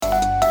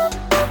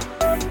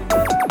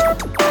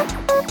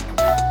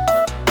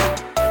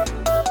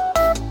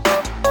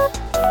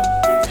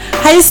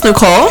Hi, it's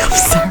Nicole.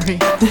 Sorry.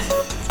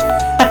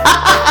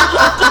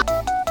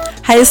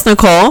 Hi, it's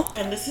Nicole.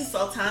 And this is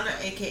Sultana,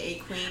 aka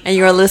Queen. And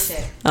you are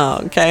listening.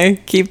 Oh,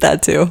 okay. Keep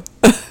that too.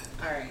 All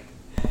right.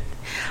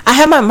 I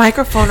have my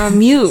microphone on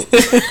mute.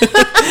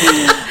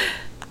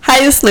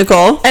 Hi, it's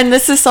Nicole. And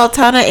this is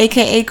Sultana,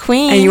 aka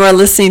Queen. And you are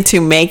listening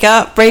to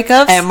Makeup,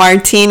 Breakups, and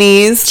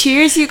Martinis.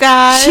 Cheers, you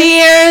guys.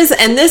 Cheers.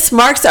 And this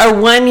marks our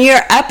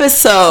 1-year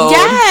episode.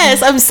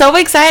 Yes, I'm so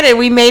excited.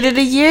 We made it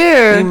a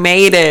year. We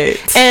made it.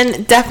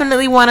 And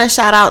definitely want to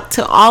shout out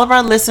to all of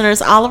our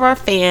listeners, all of our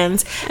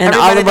fans, and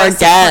all of our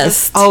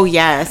guests. Oh,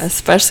 yes.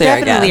 Especially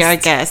definitely our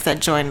guests. our guests that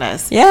joined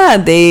us. Yeah,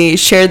 they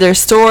shared their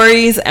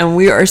stories, and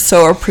we are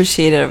so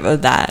appreciative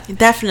of that.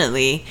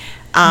 Definitely.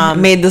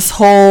 Made this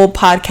whole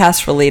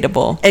podcast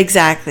relatable.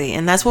 Exactly.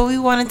 And that's what we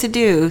wanted to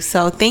do.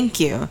 So thank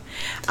you.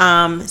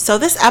 So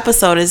this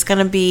episode is going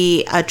to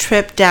be a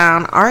trip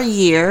down our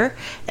year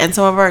and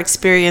some of our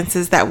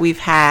experiences that we've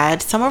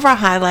had, some of our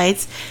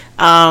highlights.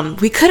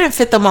 We couldn't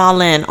fit them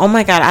all in. Oh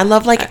my God. I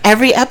love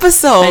every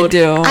episode. I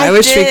do. I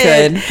wish we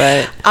could,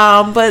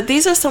 but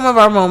these are some of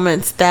our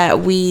moments that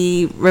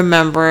we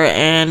remember,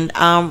 and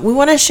we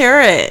want to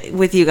share it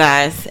with you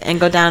guys and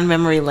go down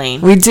memory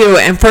lane. We do.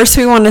 And first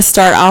we want to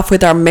start off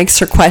with our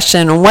mixer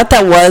question. And what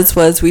that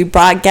was we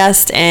brought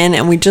guests in,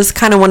 and we just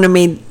kind of want to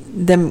make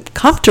them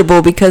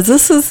comfortable because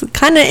this is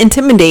kind of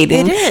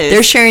intimidating. It is.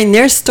 They're sharing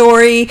their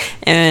story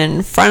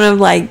in front of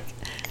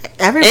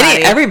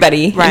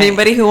everybody, right.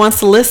 Anybody who wants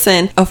to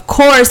listen. Of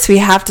course, we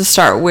have to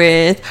start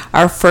with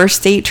our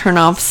first date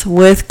turnoffs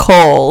with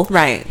Cole.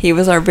 Right. He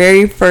was our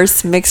very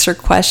first mixer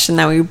question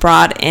that we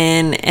brought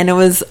in, and it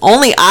was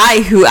only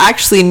I who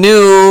actually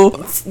knew.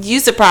 You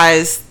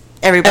surprised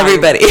everybody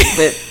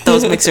with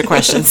those mixer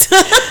questions.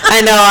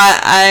 I know.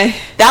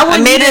 I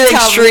made it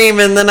extreme,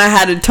 and then I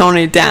had to tone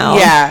it down.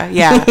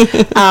 Yeah.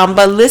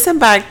 But listen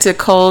back to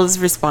Cole's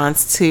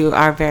response to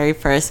our very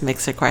first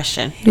mixer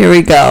question. Here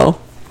we go.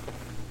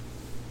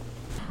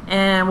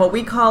 And what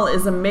we call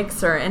is a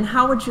mixer. And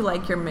how would you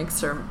like your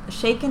mixer?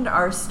 Shaken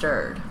or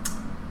stirred?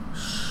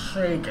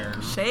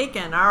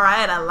 Shaken. All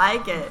right, I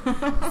like it.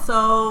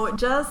 So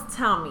just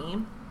tell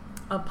me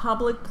a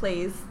public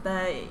place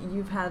that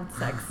you've had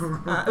sex. You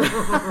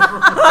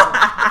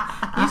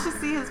should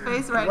see his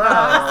face right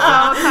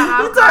now.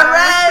 It's so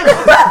red.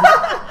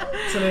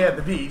 Today at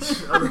the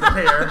beach, under the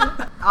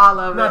pear. All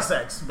of Not it.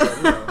 sex,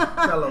 but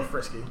got a little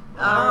frisky.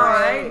 All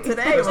right.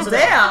 Today was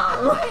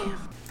damn.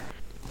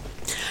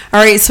 All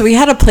right, so we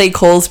had to play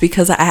Cole's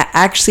because I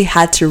actually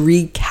had to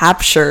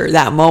recapture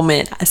that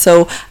moment.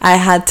 So I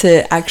had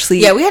to actually...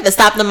 Yeah, we had to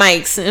stop the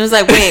mics. It was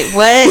like, wait,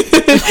 what?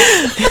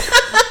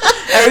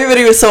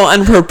 Everybody was so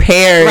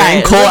unprepared. Right.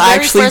 And Cole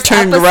actually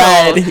turned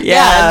red.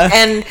 Yeah.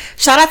 And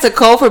shout out to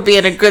Cole for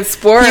being a good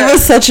sport. He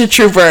was such a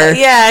trooper.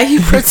 Yeah, he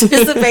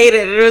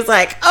participated. It was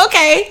like,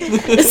 okay.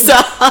 So,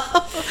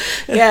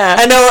 yeah.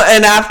 I know,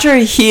 and after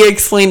he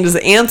explained his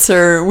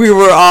answer, we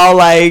were all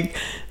like...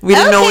 We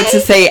didn't know what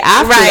to say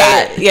after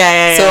that.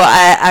 Yeah. So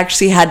I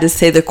actually had to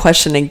say the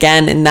question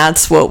again, and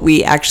that's what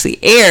we actually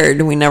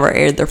aired. We never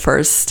aired the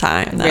first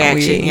time that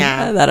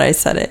I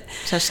said it.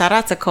 So shout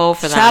out to Cole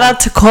for that. Shout out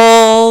to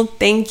Cole.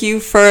 Thank you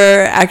for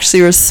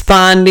actually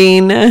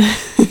responding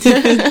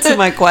to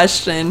my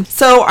question.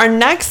 So our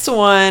next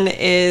one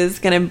is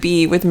going to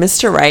be with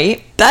Mr.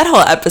 Right. That whole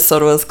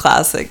episode was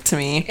classic to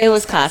me. It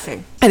was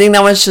classic. I think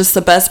that was just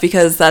the best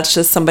because that's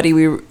just somebody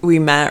we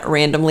met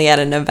randomly at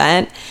an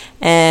event,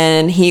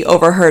 and he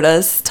overheard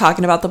us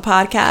talking about the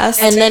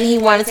podcast. And then he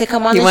wanted to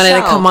come on He wanted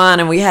to come on,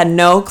 and we had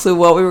no clue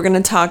what we were going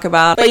to talk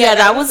about. But yeah,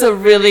 that was a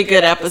really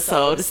good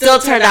episode. It still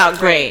turned out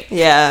great.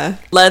 Yeah.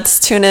 Let's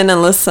tune in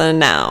and listen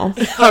now.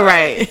 All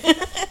right.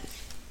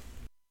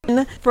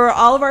 For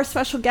all of our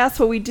special guests,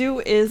 what we do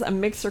is a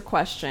mixer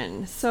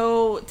question.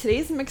 So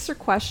today's mixer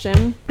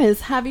question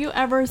is: have you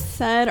ever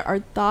said or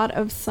thought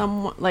of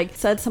someone,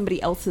 said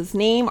somebody else's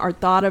name or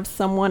thought of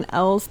someone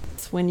else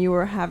when you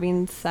were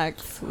having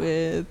sex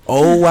with?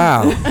 Oh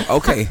wow.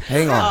 Okay,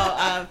 hang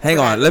on. Hang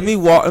on. Let me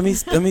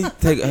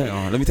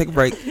take a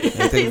break.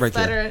 Take a break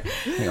here.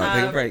 Hang on,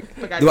 take a break.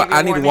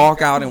 I need to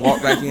walk out and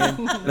walk back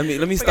in?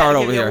 Let me start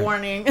over here.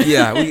 Warning.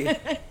 Yeah,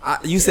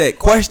 you said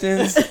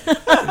questions.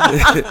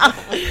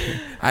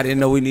 I didn't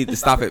know we need to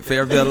stop at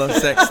Fairvilla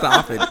Sex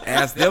Stop and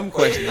ask them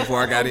questions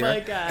before I got here. Oh my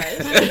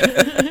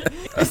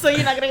gosh. So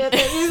you're not gonna get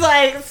there? He's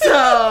like,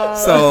 so.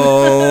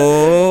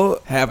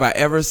 So, have I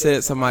ever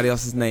said somebody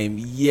else's name?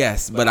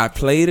 Yes, but I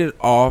played it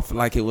off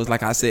like it was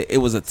like I said it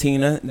was a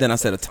Tina, then I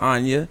said a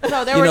Tanya.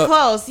 No, they were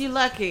close. You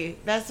lucky.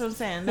 That's what I'm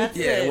saying. That's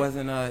yeah, good. it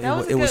wasn't.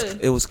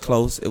 It was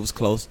close. It was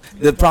close.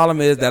 The problem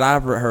is that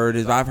I've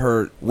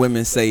heard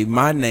women say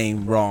my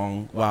name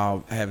wrong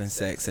while having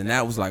sex, and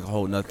that was like a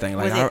whole nother thing.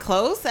 Like, was it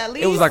close at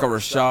least? It was like a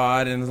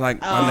Rashad, and it's like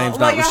my name's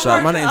not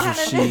Rashad. My name's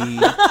Rashid.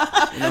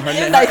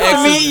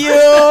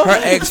 Her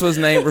ex was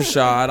named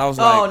Rashad. I was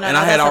like, and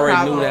I had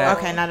already knew that.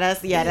 Okay, now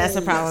that's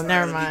a problem.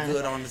 Never mind.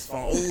 Good on this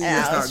phone. Ooh,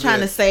 yeah, I was trying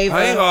to save him.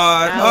 Hang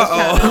on.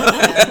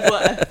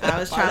 I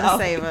was trying to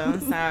save him.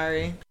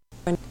 Sorry.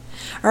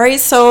 All right,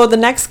 so the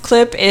next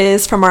clip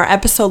is from our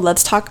episode,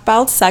 Let's Talk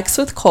About Sex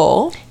with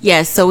Cole.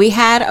 Yes, so we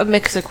had a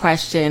mixer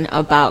question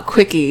about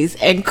quickies,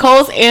 and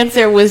Cole's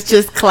answer was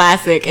just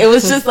classic. It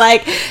was just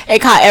like, it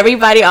caught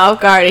everybody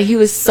off guard, and he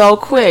was so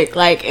quick.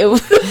 Like, it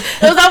was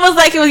almost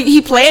like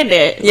he planned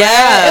it.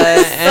 Yeah, it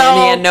was so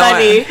and he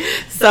had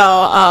funny.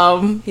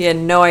 So, he had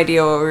no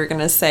idea what we were going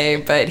to say,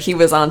 but he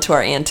was onto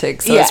our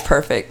antics, so it's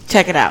perfect.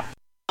 Check it out.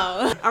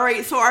 All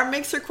right, so our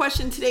mixer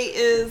question today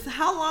is,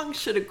 how long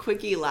should a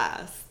quickie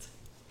last?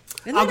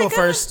 I'll go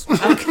first.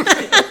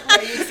 Okay.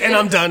 And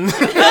I'm done.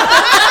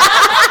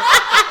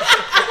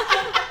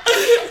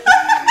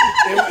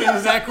 It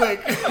was that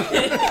quick.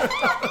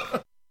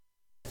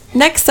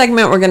 Next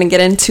segment we're going to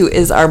get into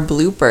is our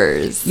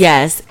bloopers.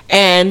 Yes,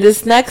 and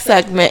this next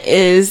segment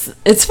is...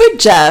 It's with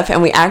Jeff,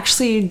 and we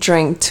actually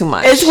drank too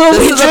much. It's when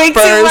we drink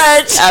too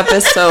much.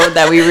 Episode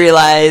that we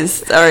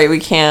realized, all right, we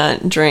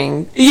can't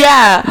drink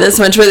this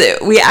much.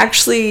 We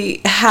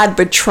actually had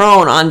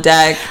Patron on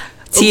deck,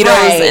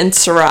 Tito's and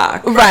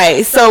Ciroc.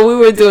 Right, so we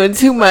were doing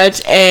too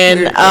much,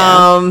 and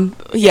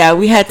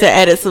we had to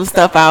edit some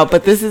stuff out,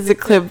 but this is a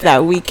clip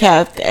that we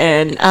kept,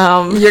 and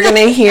you're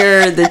gonna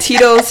hear the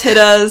Tito's hit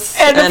us,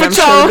 and I'm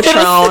sure the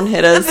Patron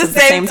hit us at the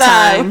same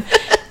time.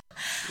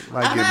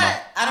 I'm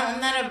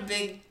not a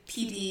big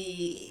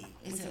PD.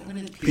 What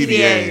is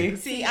PDA.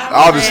 See,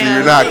 obviously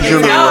you're not. Because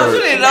you don't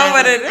know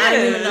what it is. I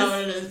don't even know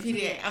what it is.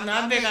 PDA. I'm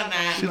not big on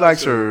that. She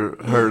likes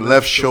her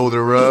left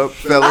shoulder rub,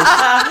 fellas.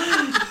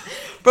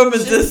 From a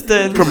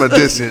distance. From a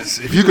distance.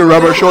 If you can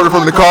rub her shoulder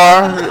from the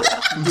car,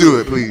 do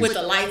it, please. With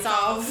the lights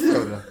off.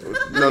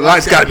 The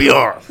lights gotta be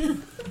off. The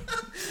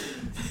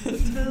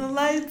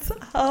lights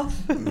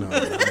off. No,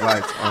 the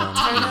lights on.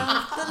 Turn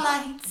off the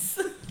lights.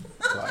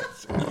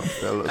 Lights on,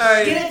 fellas. All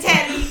right. Get a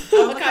Teddy.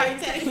 I'm gonna call you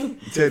Teddy.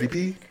 Teddy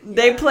P.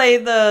 They play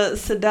the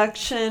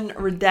seduction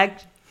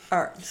reduction.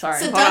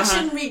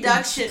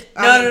 Reduction.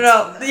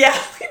 No. Yeah,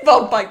 we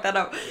both fucked that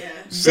up. Yeah.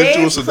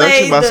 Sensual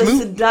Seduction by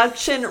Snoop.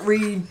 Seduction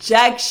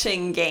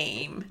rejection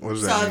game. What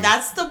does that mean?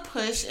 That's the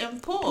push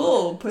and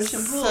pull. Push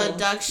and pull.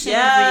 Seduction.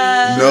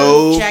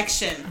 No.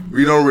 Rejection.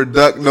 We don't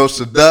reduct, no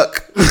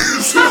seduct.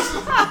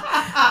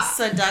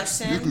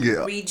 Seduction.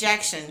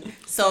 Rejection.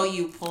 So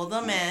you pull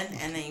them in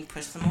and then you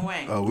push them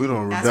away. Oh, we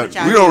don't reduct.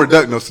 We don't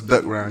reduct, no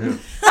seduct around here.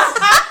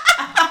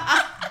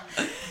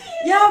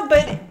 Yeah,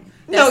 but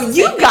no,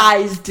 you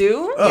guys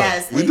do. Oh,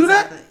 yes, we do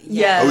that.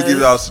 Yes. Oh, we give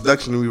it our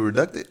seduction and we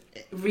reduct it.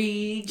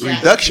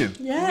 Reduction.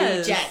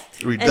 Yes.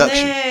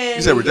 Reduction. Then,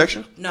 you said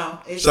reduction? No.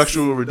 It's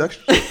sexual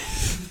reduction?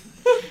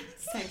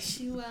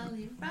 Sexual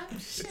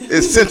eruption.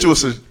 It's sensual.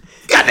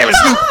 God damn it,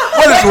 Snoop.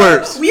 What is the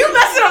words? You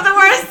messing up the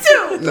words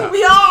too. No.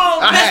 We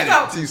all I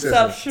messed had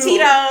up. it.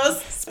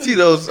 Tito's.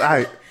 Tito's.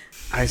 I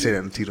ain't say that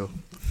in Tito.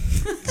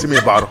 Send me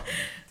a bottle.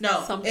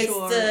 No. It's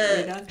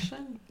the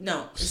reduction.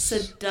 No.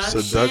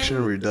 Seduction.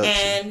 Seduction, reduction.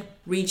 And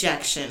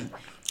rejection.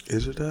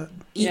 Is it that?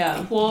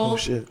 Yeah. Oh,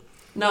 shit.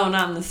 No,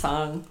 not in the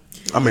song.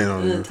 I mean,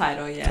 on the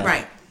title, yeah.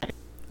 Right.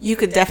 You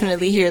could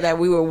definitely hear that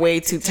we were way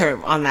too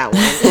term on that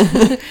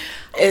one.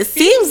 It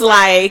seems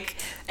like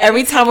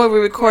every time we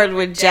record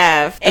with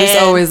Jeff,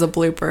 there's always a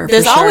blooper.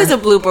 There's always a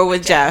blooper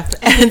with Jeff.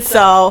 And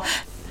so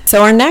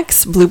our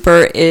next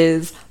blooper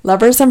is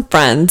Lovers and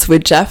Friends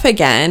with Jeff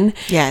again.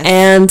 Yes.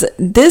 And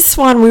this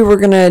one we were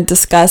going to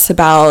discuss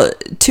about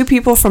two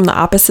people from the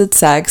opposite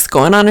sex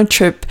going on a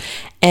trip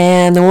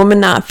and the woman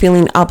not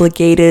feeling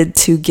obligated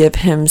to give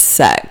him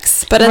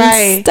sex. But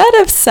instead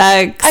of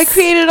sex, I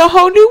created a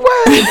whole new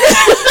word.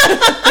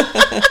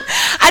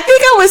 I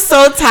think I was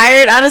so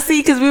tired,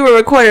 honestly, because we were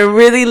recording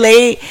really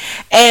late,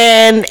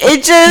 and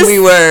it just... We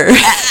were.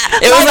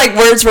 It was like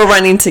words were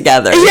running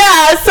together.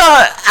 Yeah, so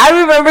I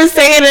remember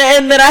saying it,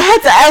 and then I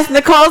had to ask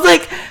Nicole, I was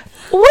like,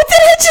 what did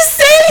I just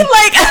say?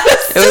 Like,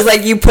 it was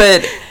like you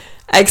put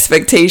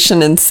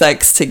expectation and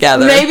sex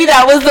together. Maybe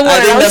that was the word.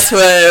 I think that's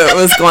what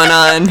was going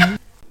on.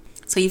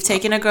 So you've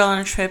taken a girl on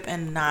a trip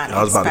and not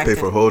I was about to pay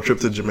for a whole trip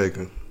to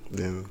Jamaica.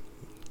 Then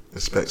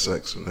expect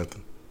sex or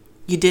nothing.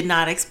 You did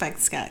not expect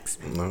sex.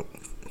 No.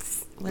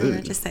 What did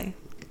I just say?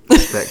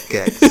 Expect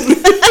gax.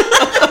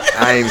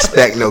 I ain't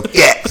expect no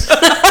gax.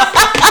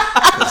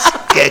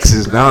 Gax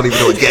is, I don't even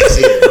know what gax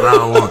is, but I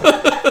don't want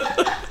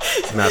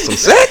it. Not some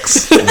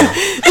sex.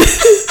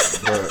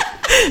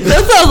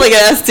 That sounds like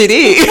an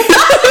STD.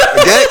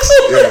 Gax?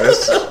 Yeah,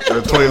 that's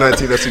a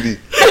 2019 STD.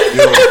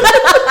 You know,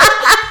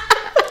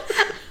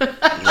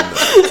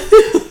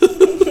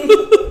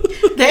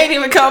 they ain't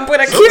even come with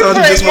a cute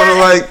sometimes you just want to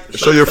like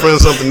show your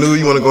friends something new.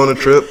 You want to go on a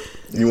trip.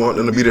 You want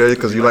them to be there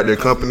because you like their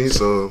company.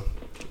 So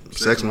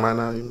sex might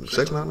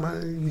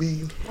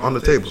be on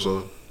the table.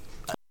 So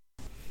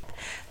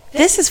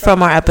this is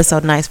from our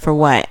episode Nice for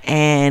What,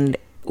 and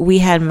we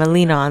had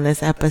Melina on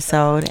this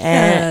episode,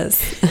 and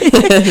she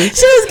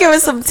was giving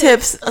some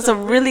tips,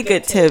 some really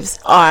good tips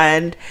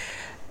on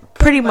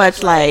pretty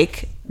much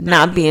like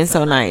not being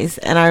so nice.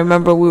 And I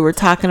remember we were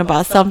talking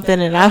about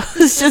something, and I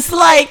was just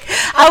like,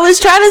 I was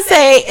trying to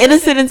say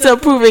innocent until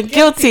proven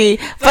guilty,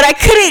 but I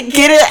couldn't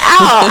get it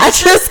out.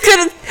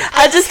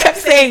 I just kept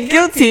saying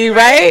guilty,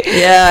 right?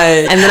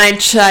 Yeah. And then I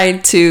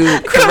tried to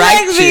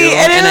correct you,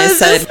 and I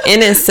said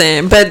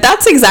innocent. But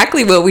that's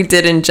exactly what we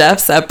did in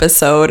Jeff's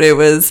episode. It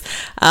was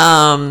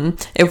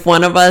if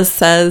one of us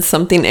says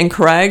something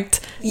incorrect,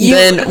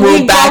 then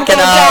we'll back it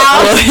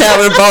up.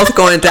 We're both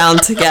going down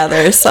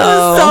together. So it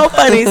was so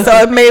funny. So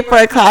it made for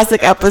a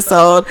classic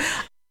episode.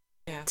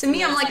 To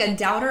me, I'm like a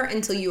doubter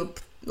until you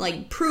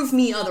like prove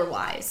me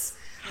otherwise.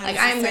 Like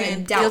I'm gonna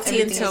doubt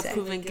guilty everything until you say.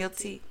 proven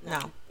guilty.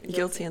 No,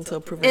 guilty until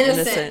proven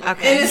Innocent. innocent.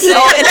 Okay.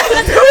 Innocent.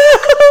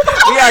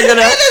 We are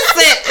gonna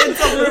Innocent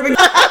until proven.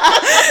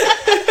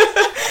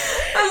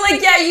 I'm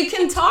like, yeah, you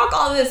can talk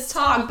all this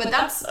talk, but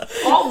that's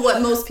all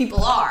what most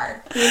people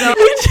are. You know?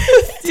 we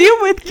just deal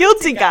with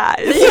guilty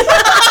guys. That's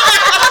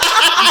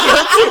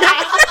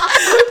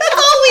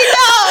all we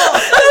know.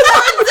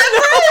 That's the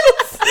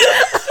difference.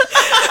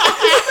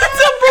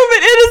 Until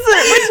proven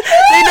innocent, which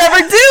they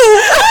never do.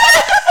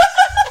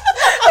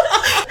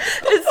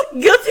 It's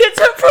guilty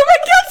until proven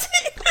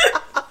guilty.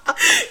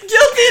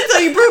 Guilty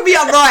until you prove me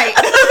I'm right.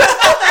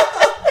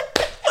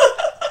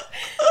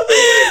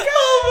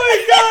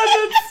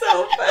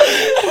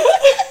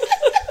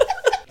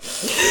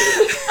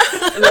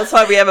 And that's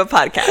why we have a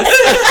podcast.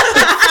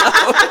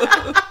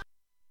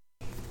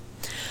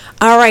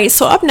 All right,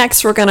 so up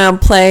next, we're going to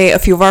play a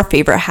few of our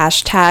favorite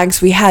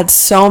hashtags. We had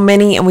so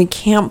many, and we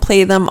can't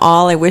play them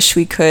all. I wish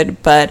we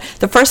could, but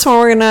the first one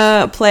we're going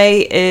to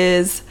play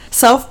is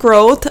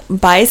Self-Growth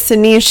by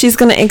Sydney. She's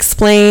going to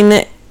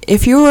explain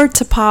if you were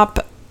to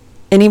pop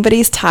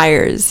anybody's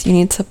tires, you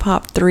need to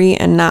pop 3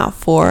 and not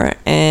 4,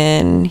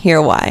 and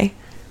hear why.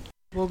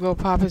 We'll go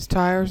pop his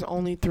tires,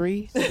 only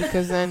 3,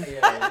 because then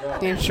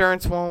the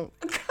insurance won't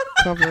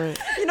cover it.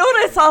 You know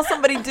what I saw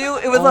somebody do?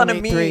 It was on a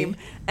Only meme, 3.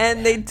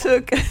 and they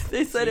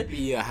said it.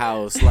 Be a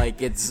house like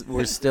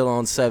we're still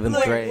on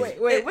 7th grade.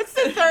 Wait, what's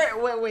the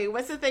third? Wait,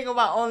 what's the thing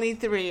about only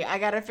 3? I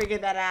gotta figure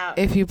that out.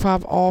 If you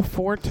pop all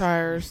 4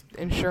 tires,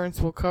 insurance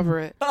will cover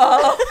it.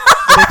 Oh.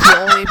 But if you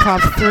only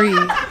pop 3,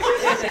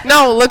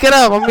 no, look it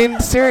up. I'm being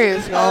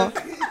serious, y'all.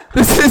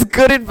 This is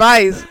good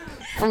advice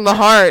from the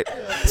heart.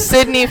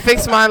 Sydney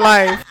fixed my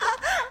life.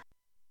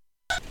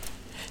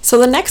 So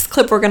the next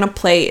clip we're going to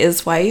play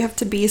is Why You Have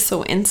to Be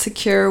So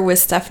Insecure with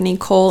Stephanie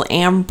Cole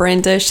and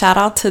Brenda. Shout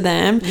out to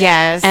them.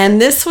 Yes.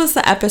 And this was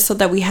the episode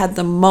that we had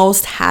the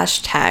most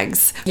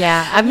hashtags.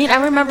 Yeah, I mean,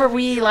 I remember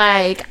we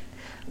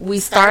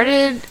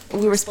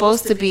were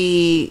supposed to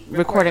be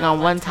recording on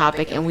one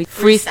topic, and we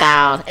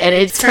freestyled, and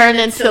it turned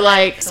into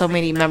like so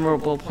many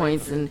memorable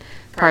points and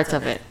parts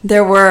of it.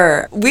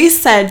 We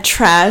said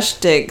trash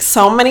dick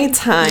so many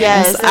times.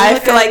 Yes, I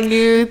feel like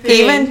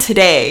even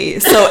today.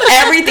 So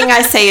everything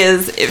I say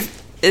is,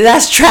 if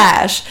that's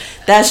trash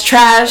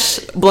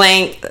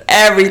blank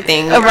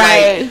everything.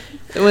 Right.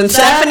 Like, when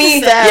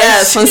Stephanie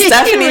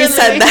Really?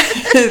 said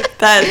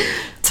that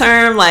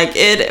term, like,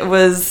 it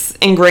was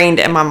ingrained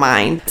in my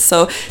mind.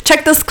 So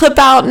check this clip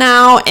out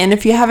now, and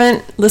if you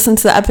haven't listened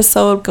to the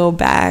episode, go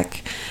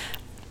back.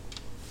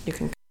 You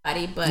can.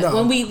 But No.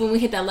 when we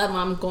hit that level,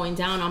 I'm going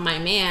down on my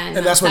man.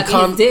 And that's when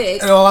sucking his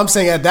dick. and all I'm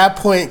saying, at that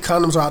point,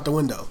 condoms are out the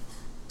window.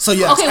 So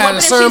yes, Okay, at what a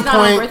if she's certain not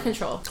on point, birth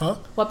control? huh?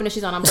 What if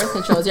she's not on birth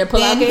control? Is there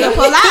pull out? He'll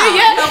pull out.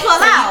 He'll pull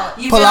out.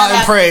 Pull out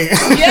and pray.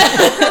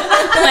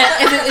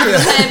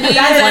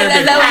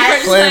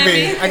 Plan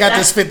B. I got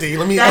this 50.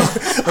 Let me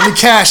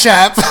Cash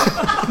App or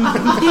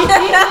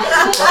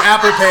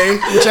Apple Pay,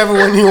 whichever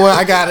one you want.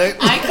 I got it.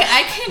 I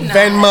cannot.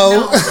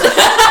 Venmo.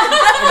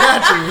 I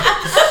got you.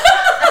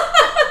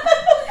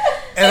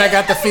 And I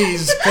got the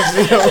fees because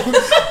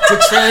to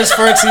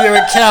transfer it to your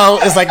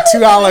account is like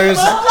 $2,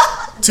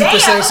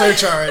 2%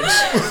 surcharge.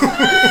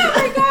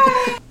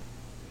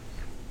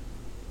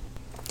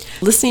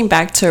 Listening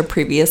back to our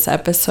previous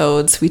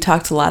episodes, we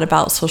talked a lot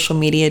about social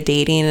media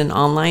dating and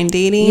online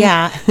dating.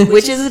 Yeah,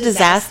 which is a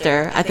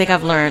disaster. I think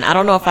I've learned. I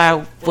don't know if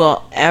I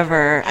will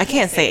ever. I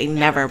can't say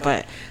never,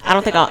 but I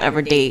don't think I'll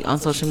ever date on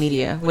social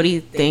media. What do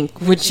you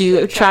think? Would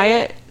you try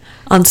it?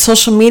 On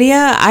social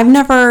media, I've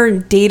never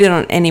dated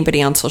on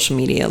anybody on social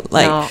media.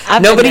 Like, No,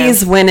 I've been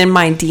nobody's went in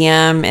my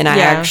DM and I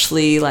Yeah.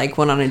 actually like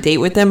went on a date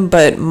with them,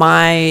 but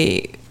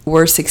my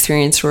worst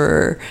experience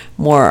were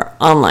more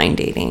online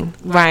dating.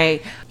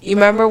 Right. You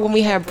remember when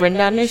we had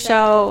Brenda on the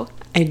show?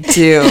 I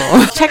do.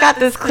 Check out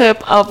this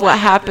clip of what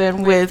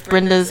happened with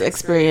Brenda's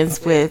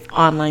experience with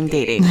online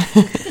dating.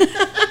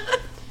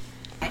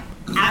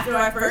 After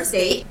our first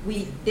date,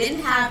 we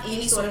didn't have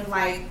any sort of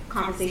like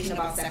conversation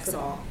about sex at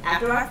all.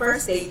 After our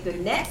first date, the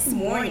next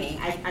morning,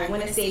 I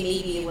want to say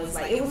maybe it was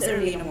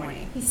early in the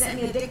morning, he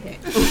sent me a dick pic.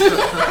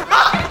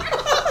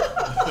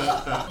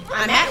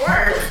 I'm at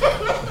work,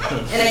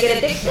 and I get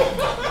a dick pic.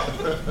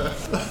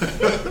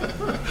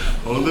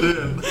 Hold it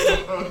in.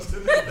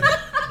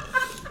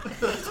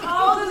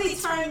 Totally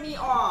turned me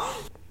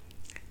off.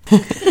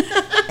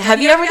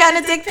 Have you ever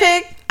gotten a dick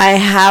pic? I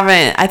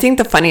haven't. I think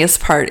the funniest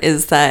part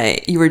is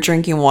that you were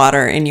drinking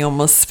water and you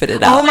almost spit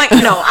it out. Oh my,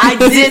 no, I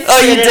did. Oh,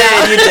 you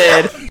did. You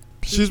did.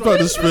 She's about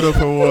to spit up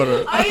her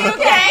water. Are you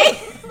okay?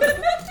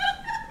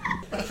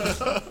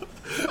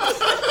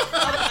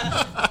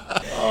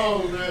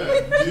 Oh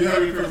man. Do you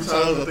have any favorite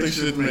titles? I think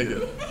she didn't make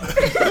it.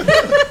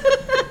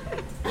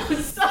 I'm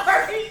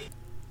sorry.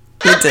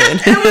 You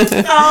did. It was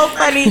so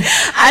funny.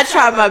 I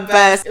tried my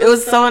best. It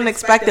was so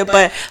unexpected,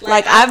 but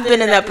like I've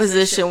been in that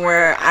position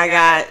where I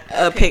got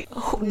a pic.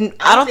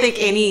 I don't think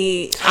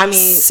any. I mean,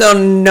 So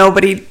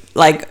nobody,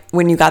 like,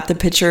 when you got the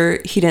picture,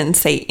 he didn't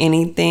say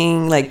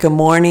anything like good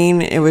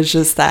morning. It was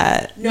just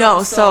that.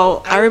 no.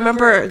 So I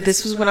remember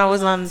this was when I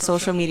was on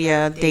social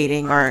media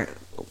dating or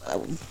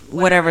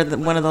whatever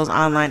one of those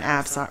online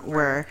apps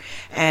were,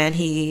 and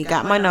he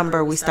got my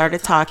number. We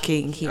started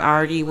talking. He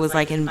already was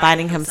like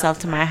inviting himself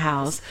to my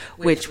house,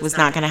 which was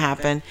not going to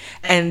happen.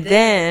 And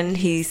then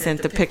he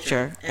sent the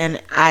picture,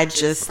 and I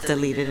just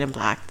deleted and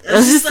blocked. It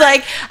was just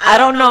like, I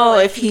don't know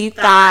if he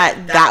thought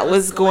that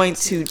was going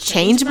to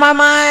change my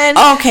mind.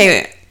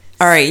 Okay.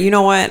 All right. You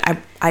know what?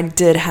 I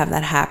did have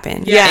that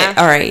happen. Yeah.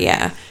 All right.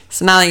 Yeah.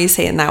 So now that you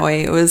say it in that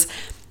way,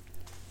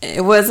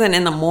 it wasn't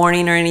in the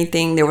morning or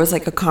anything. There was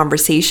like a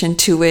conversation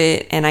to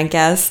it, and I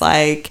guess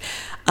like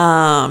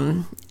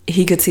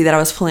he could see that I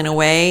was pulling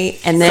away,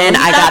 and then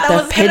I got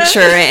the picture,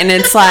 and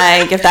it's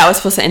like if that was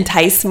supposed to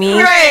entice me,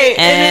 Right,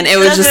 and and it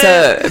was just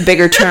a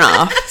bigger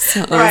turnoff.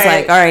 So it was Right.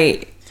 like, all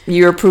right,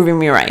 you were proving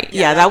me right.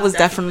 Yeah, that was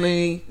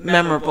definitely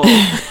memorable.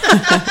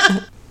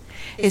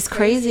 It's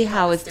crazy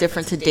how it's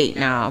different to date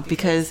now,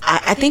 because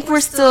I think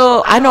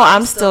I know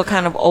I'm still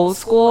kind of old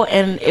school,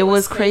 and it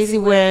was crazy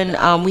when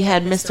we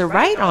had Mr.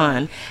 Right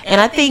on. And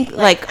I think,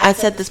 like I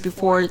said this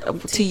before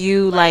to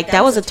you, like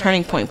that was a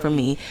turning point for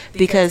me,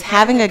 because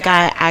having a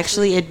guy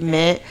actually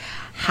admit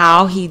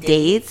how he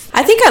dates.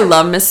 I think I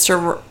love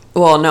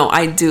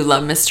I do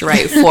love Mr.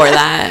 Right for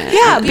that.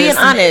 Yeah, being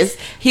honest.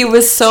 He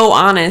was so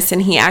honest,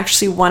 and he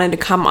actually wanted to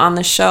come on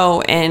the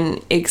show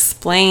and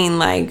explain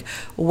like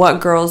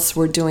what girls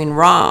were doing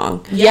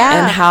wrong.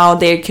 Yeah. And how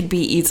they could be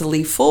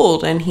easily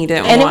fooled, and he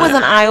didn't And want it was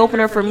an eye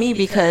opener for me,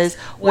 because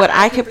what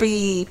I could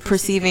be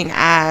perceiving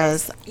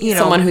as,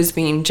 someone who's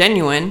being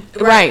genuine.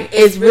 right,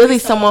 is really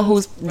someone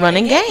who's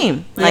running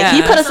game. Like he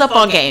Yeah. put us up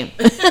on game.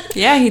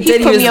 Yeah, he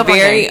did. He put was me up on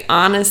very game.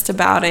 honest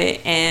about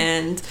it,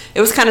 and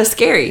it was kind of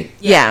scary.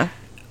 Yeah.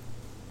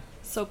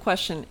 So,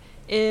 question: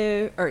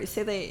 say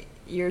that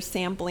you're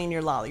sampling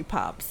your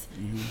lollipops.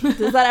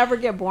 Does that ever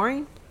get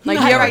boring? Like,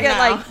 Not you ever right get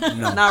now. like,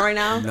 No. not right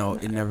now? No,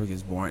 it never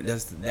gets boring.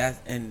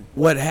 And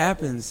what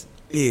happens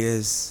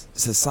is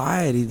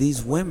society.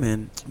 These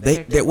women,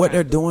 they what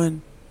they're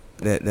doing.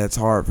 That's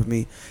hard for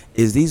me.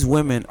 Is these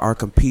women are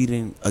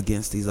competing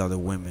against these other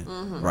women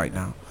right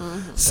now.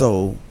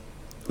 So,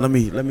 let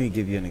me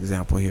give you an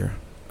example here.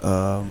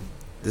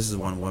 This is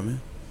one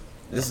woman.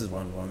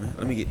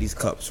 Let me get these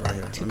cups right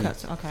here. Two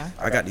cups, okay.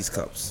 I got these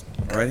cups.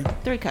 Ready?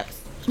 3 cups.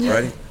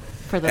 Ready?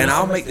 For the And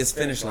I'll listeners. make this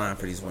finish line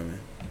for these women.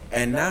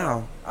 And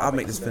now I'll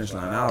make this finish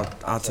line.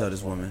 I'll tell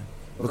this woman,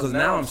 because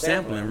now I'm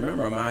sampling.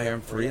 Remember, I'm out here.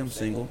 I'm free. I'm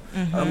single.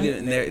 I'm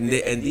getting there,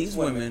 and these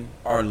women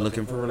are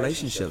looking for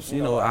relationships.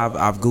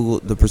 I've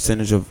googled the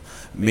percentage of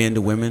men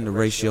to women. The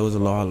ratio is a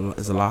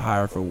lot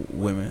higher for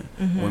women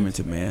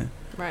to men.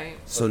 Right.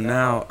 So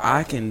now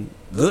I can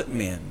good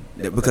men,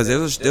 because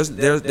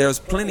there's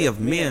plenty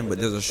of men, but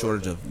there's a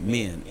shortage of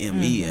men.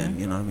 MEN.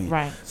 You know what I mean?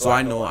 Right. So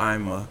I know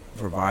I'm a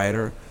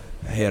provider,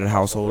 head of the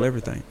household,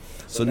 everything.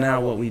 So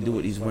now what we do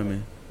with these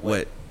women,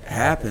 what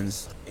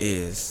happens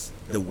is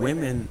the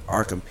women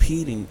are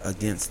competing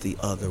against the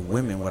other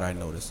women. What I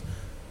notice,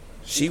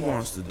 she's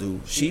willing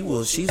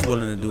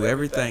to do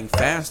everything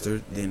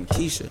faster than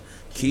Keisha.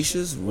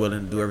 Keisha's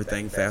willing to do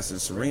everything faster than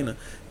Serena.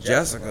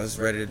 Jessica's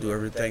ready to do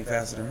everything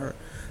faster than her.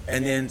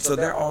 And then, so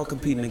they're all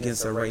competing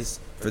against a race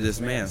for this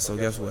man. So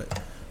guess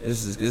what?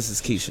 This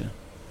is Keisha.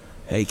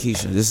 Hey,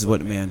 Keisha, this is what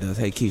the man does.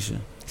 Hey, Keisha.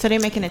 So they're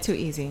making it too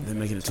easy. They're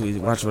making it too easy.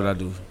 Watch what I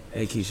do.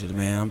 Hey, Keisha,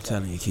 man, I'm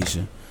telling you,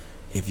 Keisha,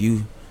 if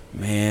you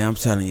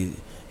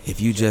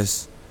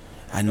just,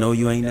 I know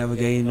you ain't never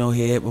gave no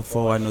head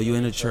before. I know you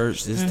in the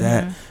church, this,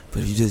 that.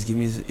 But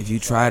if you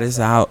try this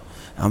out,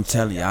 I'm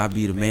telling you, I'll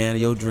be the man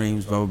of your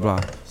dreams, blah,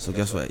 blah, blah. So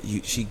guess what?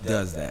 She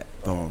does that.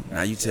 Boom.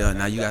 Now you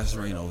got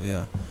Serena over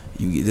here.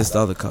 You get this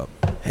other cup.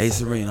 Hey,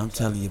 Serena, I'm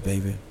telling you,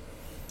 baby.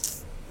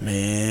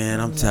 Man,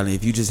 I'm telling you,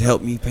 if you just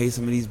help me pay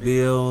some of these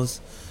bills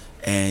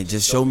and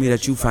just show me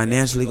that you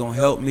financially going to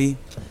help me,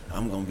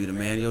 I'm going to be the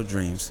man of your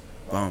dreams.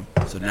 Boom.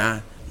 So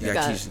now you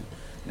got Keisha.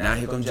 Now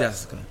here comes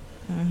Jessica.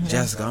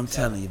 Jessica, I'm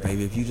telling you,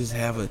 baby, if you just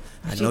have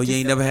I know you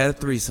ain't never had a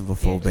threesome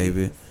before,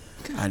 baby.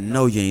 I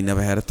know you ain't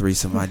never had a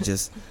threesome. I'm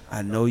just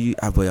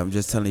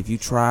telling you, if you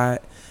try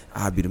it,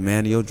 I'll be the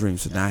man of your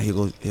dreams. So now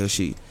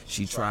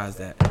she tries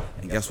that.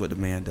 And guess what the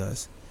man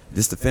does?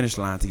 This is the finish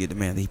line to get the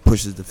man. He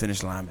pushes the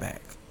finish line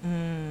back.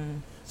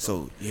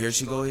 So here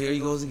he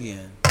goes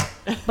again.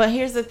 But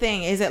here's the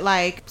thing: is it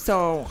like,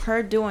 so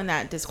her doing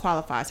that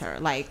disqualifies her,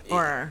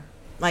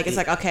 it's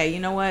like, okay, you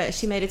know what?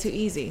 She made it too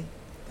easy.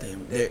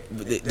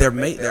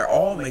 they're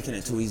all making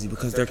it too easy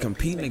because they're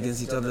competing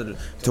against each other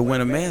to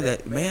win a man.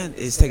 That man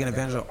is taking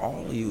advantage of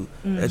all of you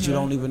that you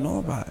don't even know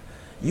about.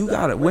 You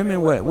got it. What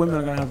women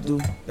are gonna have to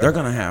do? They're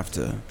gonna have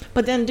to.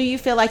 But then, do you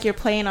feel like you're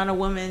playing on a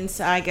woman's,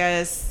 I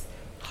guess,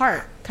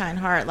 kind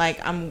heart? Like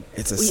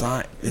It's a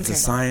science. It's a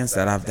science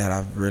that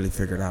I've really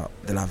figured out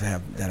that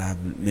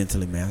I've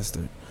mentally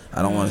mastered.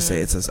 I don't want to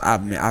say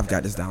I've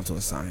got this down to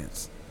a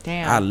science.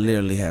 Damn. I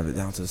literally have it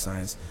down to a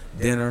science.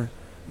 Dinner,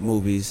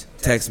 movies,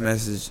 text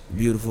message,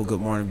 beautiful, good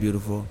morning,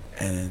 beautiful,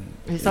 and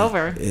it's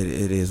over.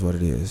 It is what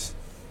it is.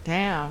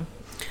 Damn.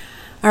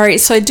 All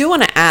right, so I do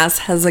want to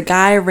ask, has a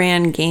guy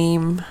ran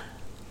game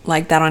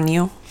like that on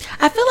you?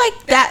 I feel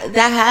like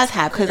that has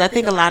happened because I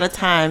think a lot of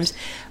times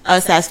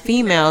us as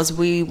females,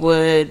 we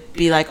would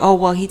be like, oh,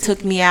 well, he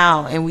took me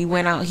out and we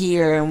went out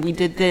here and we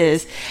did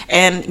this.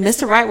 And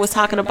Mr. Wright was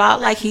talking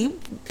about like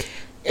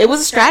it was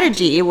a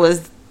strategy. It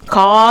was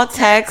call,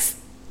 text,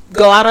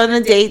 go out on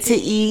a date to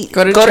eat,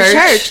 go to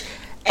church.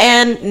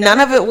 And none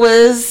of it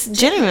was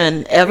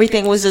genuine.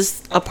 Everything was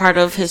just a part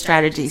of his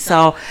strategy.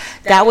 So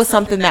that was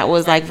something that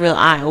was like real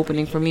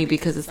eye-opening for me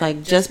because it's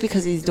like just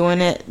because he's doing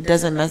it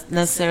doesn't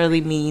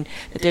necessarily mean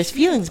that there's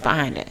feelings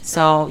behind it.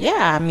 So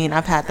yeah, I mean,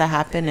 I've had that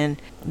happen,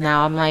 and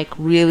now I'm like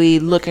really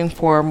looking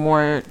for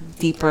more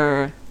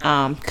deeper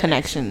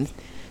connections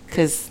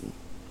because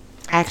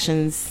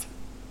actions,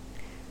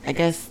 I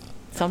guess,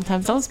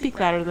 sometimes don't speak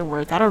louder than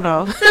words. I don't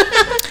know.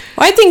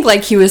 Well, I think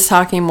like he was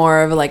talking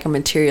more of like a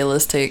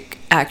materialistic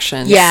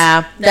action.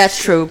 Yeah,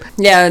 that's true.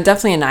 Yeah,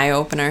 definitely an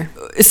eye-opener.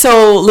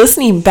 So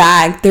listening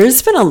back,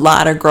 there's been a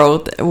lot of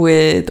growth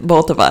with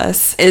both of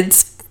us.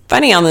 It's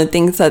funny on the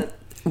things that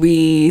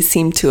we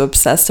seem to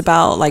obsess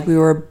about. Like we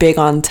were big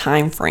on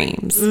time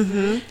frames.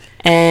 Mm-hmm.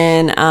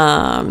 And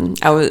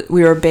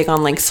we were big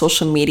on like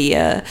social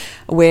media,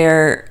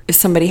 where if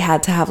somebody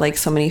had to have like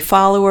so many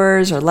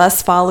followers or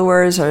less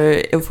followers, or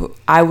if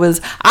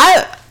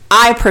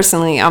I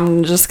personally,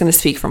 I'm just going to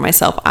speak for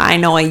myself. I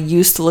know I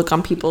used to look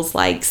on people's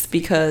likes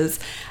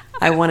because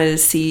I wanted to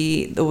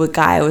see the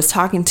guy I was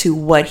talking to,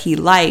 what he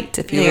liked,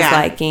 if he was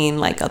liking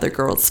like other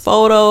girls'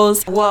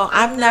 photos. Well,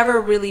 I've never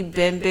really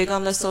been big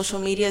on the social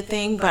media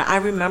thing, but I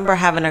remember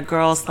having a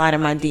girl slide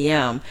in my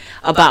DM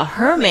about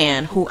her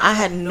man who I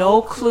had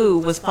no clue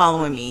was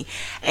following me.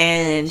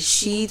 And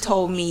she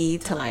told me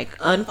to like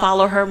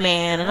unfollow her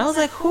man. And I was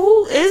like,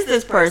 who is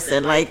this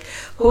person? Like,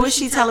 who is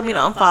she telling me to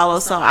unfollow?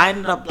 So I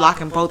ended up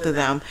blocking both of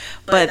them.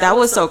 But that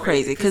was so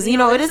crazy because, you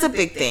know, it is a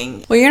big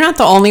thing. Well, you're not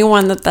the only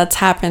one that's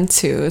happened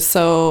to.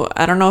 So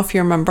I don't know if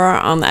you remember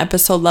on the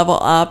episode Level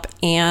Up,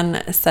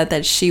 Anne said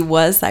that she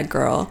was that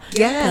girl.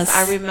 Yes,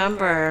 I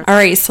remember. All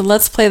right, so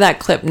let's play that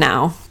clip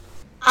now.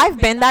 I've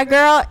been that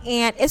girl,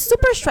 and it's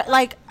super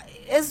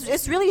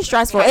it's really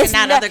stressful. It's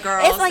not other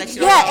girls. It's like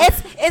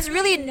it's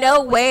really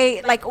no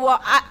way. Like,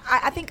 well,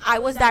 I think I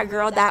was that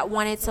girl that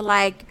wanted to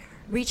like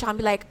reach out and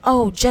be like,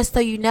 oh, just so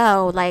you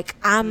know, like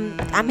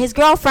I'm his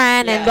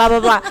girlfriend and blah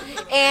blah blah.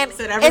 And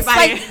it's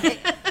like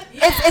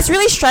it's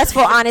really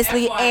stressful,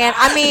 honestly. And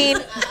I mean,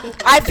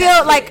 I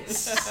feel like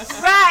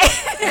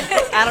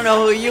I don't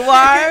know who you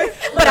are,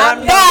 but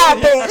I'm that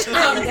bitch.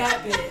 I'm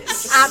that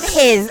bitch. I'm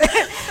his.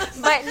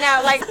 But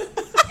now, like,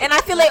 and I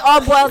feel like it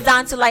all boils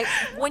down to like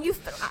when you,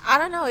 I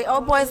don't know, it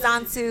all boils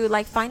down to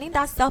like finding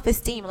that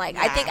self-esteem. Like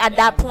I think at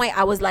that point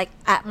I was like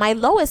at my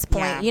lowest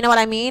point. Yeah. You know what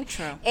I mean?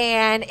 True.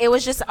 And it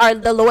was just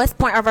the lowest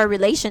point of our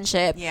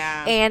relationship.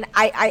 Yeah. And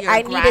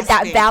I needed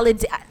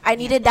that I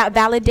needed that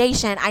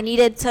validation. I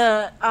needed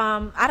to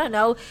I don't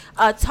know,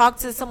 talk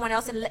to someone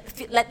else and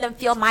let them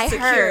feel my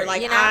hurt.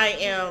 Like, you know? I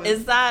am.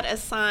 Is that a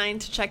sign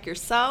to check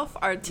yourself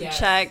or to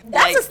check?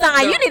 That's a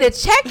sign. You need to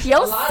check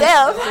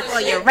yourself.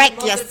 Well, you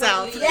wreck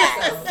yourself.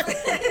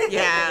 Yes.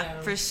 Yeah,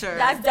 for sure.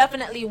 That's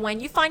definitely when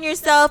you find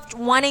yourself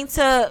wanting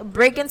to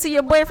break into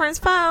your boyfriend's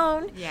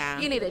phone. Yeah.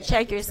 You need to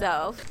check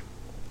yourself.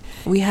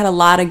 We had a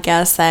lot of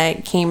guests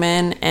that came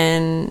in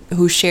and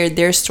who shared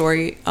their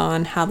story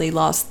on how they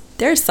lost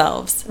their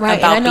selves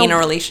about being in a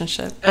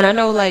relationship. And I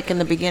know, like, in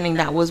the beginning,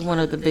 that was one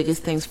of the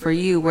biggest things for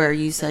you, where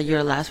you said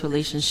your last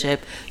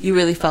relationship, you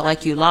really felt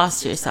like you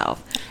lost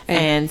yourself.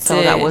 And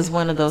so that was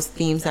one of those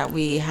themes that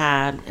we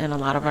had in a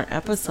lot of our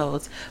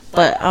episodes.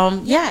 But,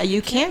 yeah,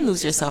 you can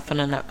lose yourself in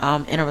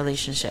a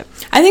relationship.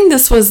 I think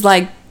this was,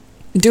 like,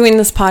 doing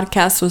this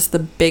podcast was the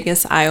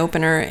biggest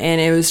eye-opener, and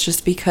it was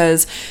just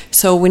because,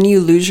 so when you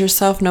lose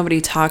yourself,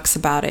 nobody talks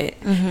about it.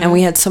 And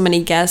we had so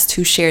many guests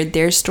who shared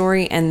their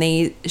story, and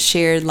they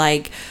shared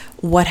like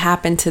what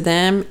happened to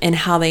them and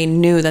how they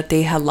knew that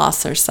they had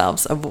lost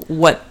themselves, of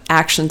what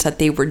actions that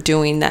they were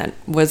doing that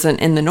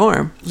wasn't in the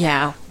norm.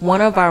 Yeah,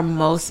 one of our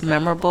most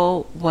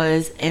memorable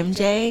was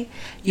MJ.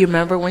 You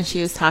remember when she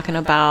was talking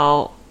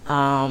about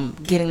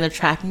getting the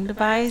tracking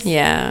device?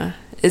 Yeah.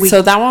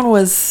 So that one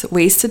was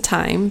Wasted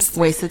Time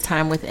with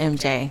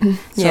MJ.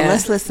 So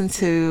let's listen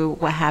to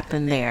what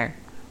happened there.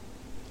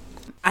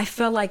 I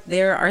feel like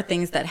there are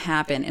things that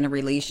happen in a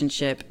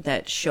relationship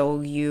that show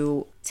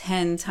you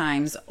 10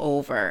 times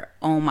over,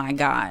 oh my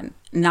God,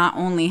 not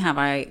only have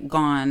I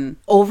gone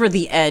over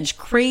the edge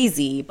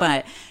crazy,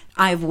 but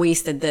I've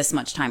wasted this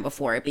much time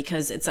before,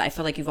 because I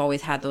feel like you've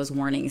always had those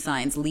warning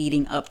signs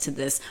leading up to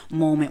this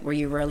moment where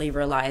you really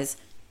realize,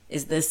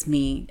 is this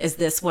me? Is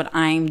this what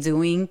I'm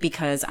doing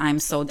because I'm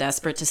so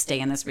desperate to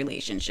stay in this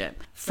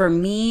relationship? For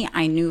me,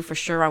 I knew for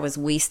sure I was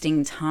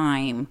wasting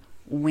time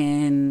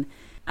when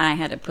I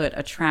had to put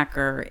a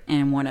tracker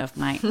in one of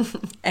my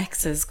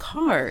ex's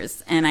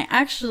cars. And I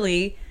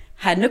actually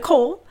had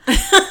Nicole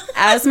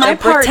as my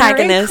partner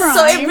in crime.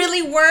 So it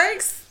really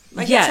works?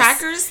 Like the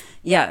trackers?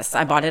 Yes,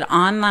 I bought it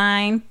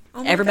online.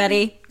 Oh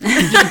everybody.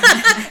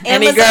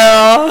 Any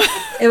girl.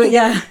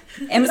 Yeah.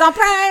 Amazon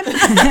Prime.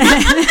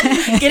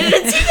 Get it a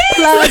TV.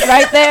 Plug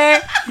right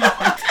there.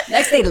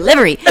 Next day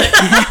delivery.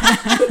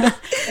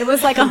 It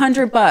was like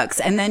 $100,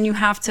 and then you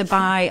have to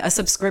buy a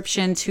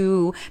subscription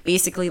to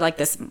basically like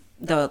the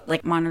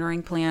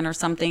monitoring plan or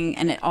something,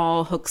 and it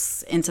all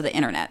hooks into the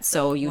internet.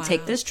 So you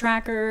take this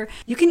tracker.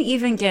 You can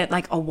even get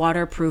like a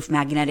waterproof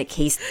magnetic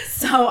case.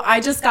 So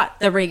I just got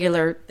the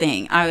regular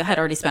thing. I had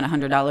already spent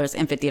 $100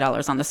 and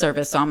 $50 on the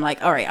service, so I'm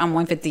like, all right, I'm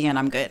 $150 and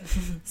I'm good.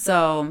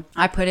 So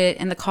I put it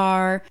in the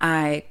car.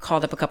 I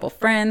called up a couple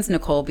friends,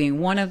 Nicole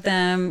being one of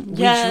them.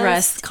 Yes, we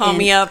dressed. Call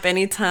me up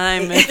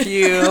anytime if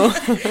you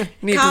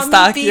need to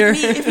stock your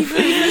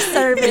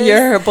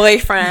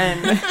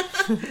boyfriend.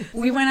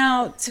 We went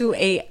out to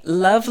a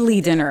lovely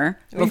dinner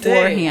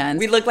beforehand.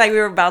 We looked like we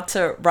were about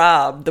to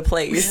rob the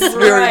place. We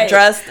were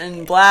dressed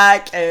in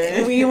black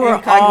and we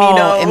were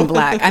all in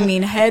black. I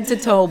mean, head to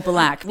toe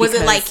black. Was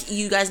it like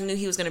you guys knew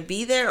he was going to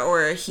be there,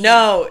 or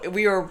No,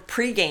 we were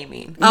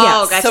pre-gaming.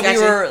 Oh, gotcha. So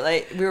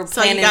we were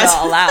planning to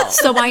all out.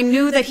 So I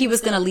knew that he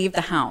was going to leave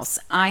the house.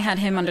 I had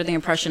him under the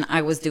impression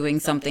I was doing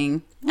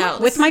something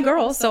with my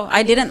girl, so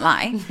I didn't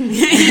lie.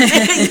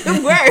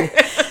 You were.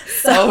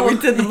 So we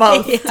did the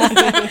most.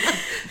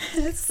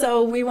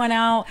 So we went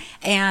out,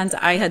 and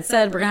I had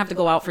said, we're going to have to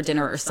go out for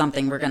dinner or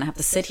something. We're going to have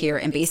to sit here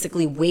and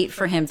basically wait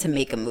for him to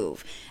make a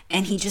move.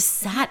 And he just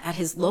sat at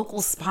his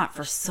local spot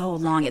for so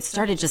long. It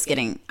started just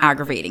getting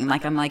aggravating.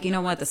 Like, I'm like, you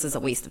know what? This is a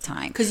waste of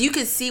time. Because you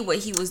could see what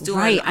he was doing.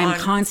 Right. I'm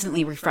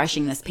constantly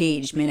refreshing this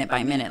page minute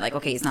by minute. Like,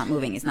 okay, he's not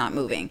moving. He's not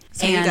moving.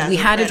 So and we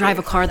had to drive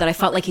a car that I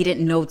felt like he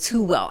didn't know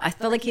too well. I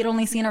felt like he'd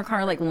only seen our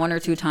car like 1 or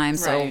 2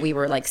 times. So we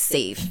were like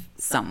safe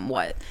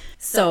somewhat.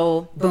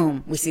 So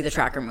boom, we see the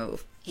tracker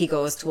move. He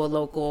goes to a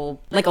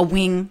local, like a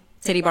wing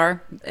titty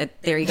bar.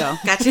 There you go.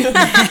 Got you.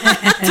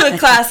 To a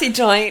classy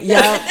joint.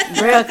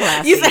 Yeah, real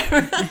classy.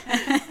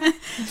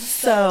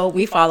 So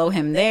we follow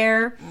him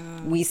there.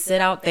 We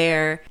sit out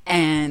there,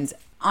 and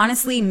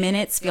honestly,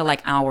 minutes feel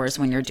like hours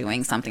when you're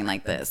doing something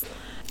like this.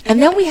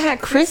 And then we had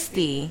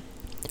Christy.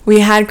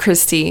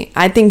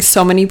 I think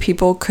so many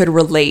people could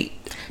relate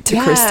to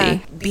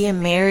Christy.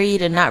 Being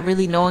married and not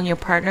really knowing your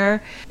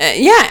partner.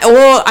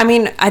 Well, I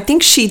mean, I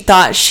think she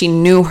thought she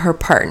knew her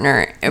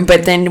partner,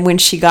 but then when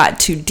she got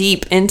too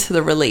deep into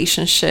the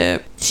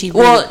relationship,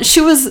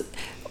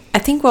 I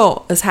think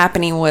what was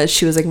happening was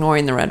she was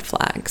ignoring the red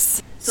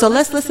flags. So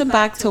let's listen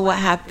back to what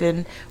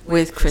happened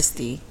with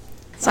Christy.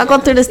 So I go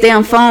through this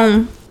damn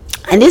phone,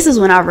 and this is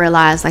when I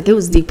realized, like, it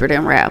was deeper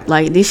than rap.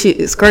 Like, this shit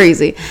is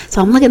crazy.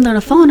 So I'm looking through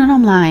the phone, and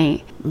I'm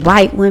like,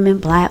 white women,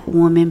 black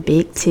woman,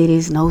 big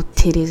titties,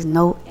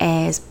 no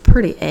ass,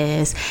 pretty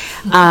ass.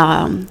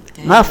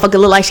 Motherfucker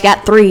look like she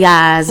got 3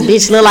 eyes.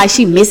 Bitch look like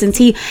she missing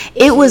teeth.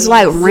 It was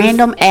like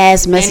random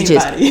ass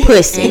messages. Anybody.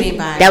 Pussy.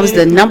 Anybody. That was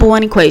the number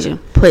one equation.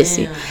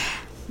 Pussy.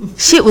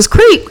 Shit was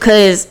creep,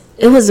 because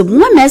it was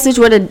one message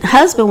where the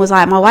husband was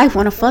like, my wife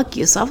want to fuck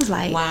you. So I was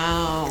like,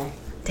 wow.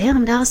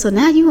 Damn, dog. So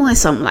now you want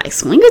some like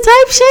swinger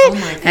type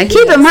shit? And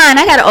keep in mind,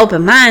 I got an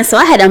open mind. So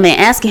I had been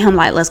asking him,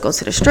 like, let's go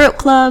to the strip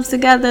clubs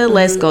together.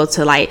 Let's go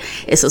to, like,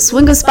 it's a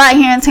swinger spot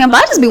here in town.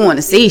 But I just be wanting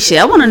to see shit.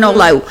 I want to know,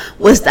 like,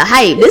 what's the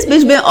hype? This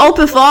bitch been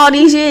open for all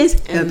these years.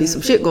 There'll be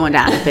some shit going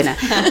down up in there.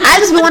 I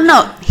just want to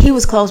know. He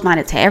was closed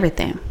minded to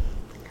everything.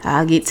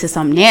 I'll get to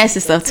some nasty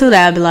stuff too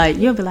that I'll be like,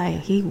 you'll be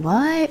like, he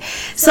what?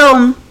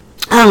 So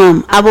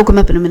I woke him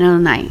up in the middle of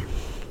the night.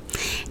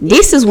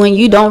 This is when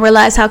you don't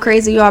realize how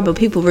crazy you are, but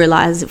people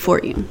realize it for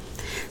you.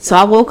 So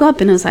I woke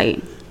up and it was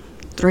like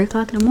 3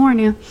 o'clock in the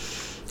morning.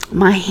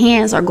 My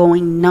hands are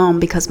going numb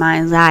because my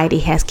anxiety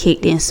has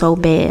kicked in so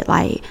bad.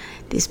 Like,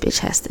 this bitch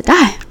has to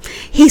die.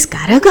 He's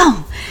gotta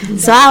go.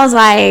 So I was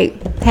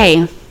like,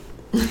 hey,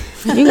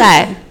 you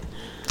got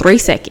 3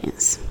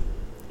 seconds.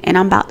 And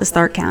I'm about to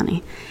start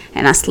counting.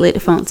 And I slid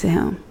the phone to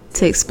him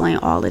to explain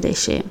all of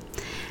this shit.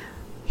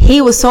 He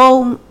was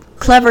so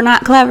clever,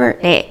 not clever,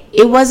 that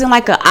it wasn't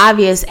like an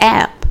obvious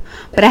app.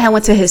 But I had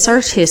went to his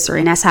search history,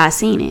 and that's how I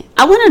seen it.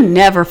 I would have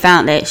never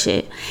found that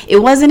shit. It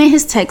wasn't in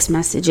his text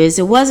messages.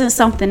 It wasn't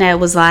something that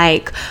was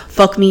like,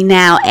 fuck me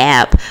now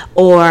app,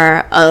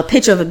 or a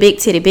picture of a big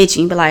titty bitch,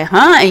 and you be like,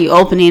 huh? And you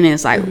open it, and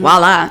it's like,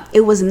 voila.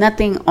 It was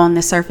nothing on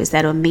the surface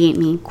that would made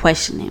me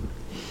question him.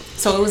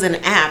 So it was an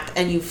app,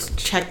 and you've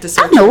checked the I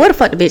search. don't know where the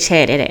fuck the bitch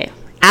had it at.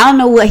 I don't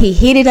know what he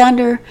hid it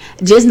under.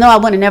 Just know I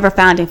would have never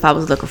found it if I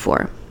was looking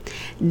for it.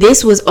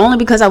 This was only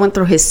because I went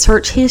through his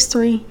search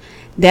history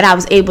that I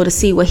was able to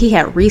see what he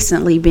had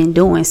recently been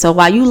doing. So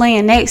while you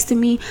laying next to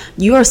me,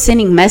 you're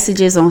sending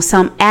messages on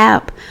some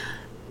app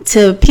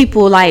to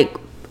people like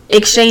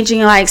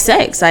exchanging like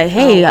sex, like,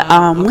 hey,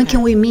 when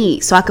can we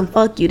meet so I can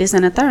fuck you, this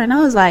and the third. And I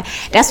was like,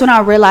 that's when I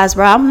realized,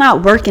 bro, I'm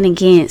not working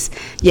against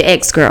your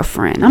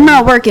ex-girlfriend. I'm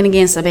not working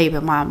against a baby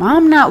mama.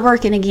 I'm not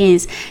working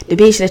against the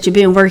bitch that you've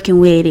been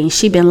working with and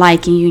she been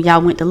liking you,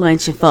 y'all went to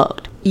lunch and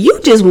fucked. You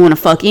just want to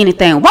fuck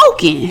anything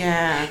walking.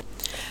 Yeah.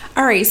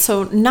 All right,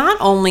 so not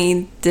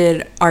only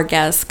did our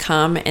guests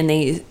come and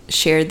they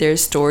shared their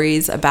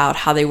stories about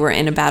how they were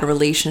in a bad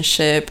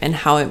relationship and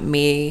how it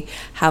may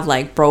have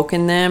like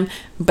broken them,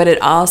 but it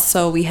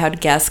also, we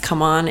had guests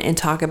come on and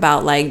talk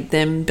about like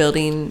them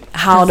building,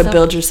 how to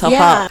build yourself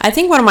up. I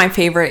think one of my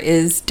favorite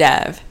is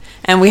Dev.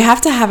 And we have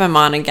to have him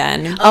on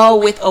again. Oh,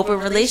 with open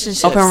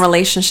relationships.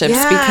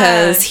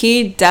 Because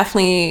he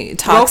definitely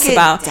talks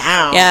about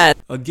down. Yeah.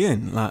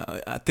 Again,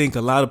 I think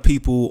a lot of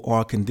people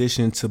are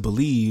conditioned to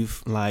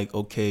believe, like,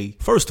 okay,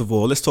 first of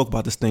all, let's talk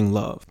about this thing,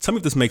 love. Tell me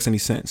if this makes any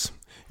sense.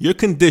 You're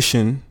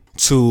conditioned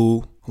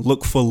to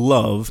look for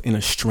love in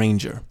a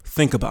stranger.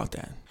 Think about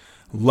that.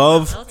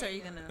 Love.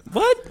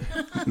 What?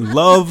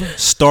 Love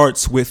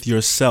starts with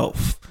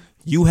yourself.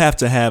 You have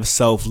to have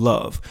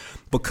self-love,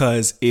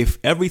 because if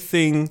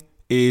everything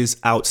is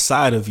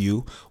outside of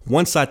you,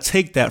 once I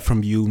take that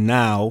from you,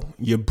 now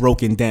you're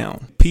broken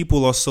down.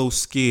 People are so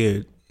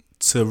scared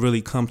to really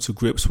come to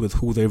grips with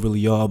who they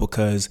really are,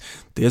 because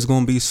there's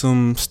going to be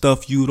some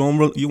stuff you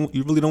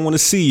really don't want to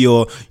see,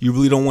 or you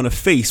really don't want to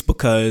face,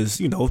 because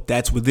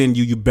that's within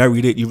you. You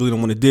buried it. You really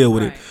don't want to deal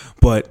with it,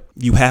 but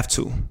you have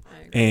to.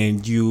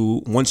 And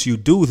once you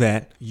do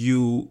that,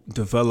 you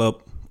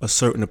develop a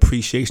certain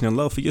appreciation and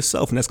love for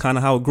yourself, and that's kind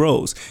of how it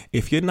grows.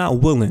 If you're not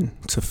willing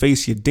to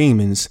face your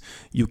demons,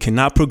 you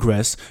cannot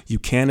progress. You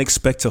can't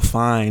expect to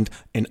find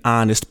an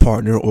honest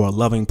partner or a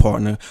loving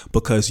partner,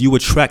 because you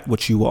attract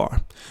what you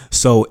are.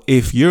 So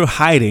if you're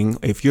hiding,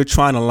 if you're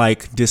trying to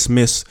like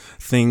dismiss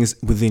things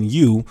within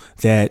you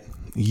that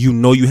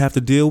you have to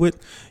deal with,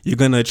 you're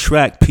going to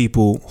attract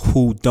people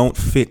who don't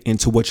fit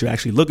into what you're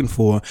actually looking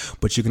for,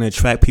 but you're going to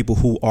attract people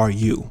who are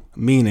you.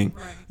 Meaning,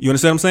 you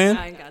understand what I'm saying?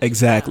 I got you.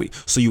 Exactly.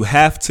 So you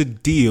have to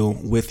deal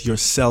with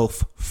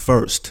yourself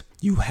first.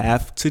 You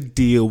have to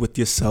deal with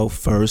yourself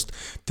first,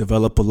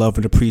 develop a love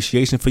and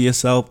appreciation for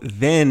yourself,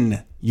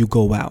 then you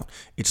go out.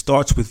 It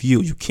starts with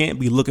you. You can't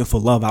be looking for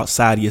love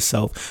outside of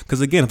yourself,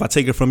 because again, if I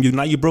take it from you,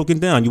 now you're broken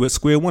down. You're at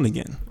square one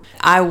again.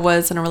 I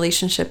was in a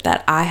relationship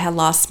that I had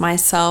lost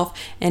myself,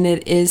 and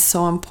it is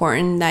so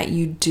important that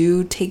you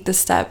do take the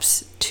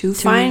steps to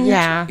find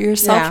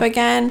yourself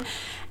again.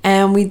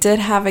 And we did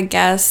have a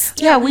guest.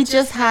 Yeah, we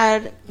just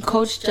had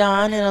Coach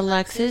John and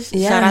Alexis.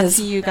 Yeah, shout out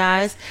to you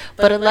guys.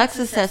 But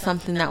Alexis said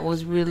something that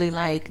was really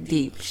like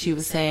deep. She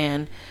was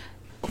saying,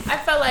 I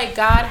felt like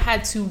God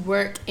had to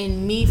work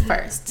in me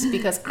first,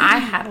 because I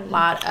had a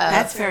lot of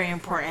that's very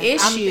important.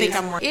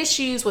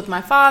 Issues with my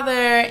father,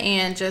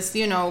 and just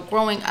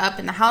growing up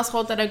in the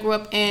household that I grew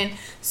up in.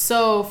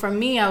 So for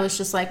me, I was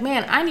just like,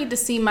 man, I need to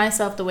see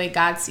myself the way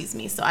God sees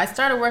me. So I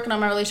started working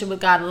on my relationship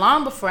with God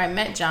long before I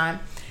met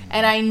John.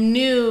 And I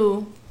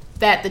knew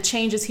that the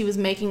changes he was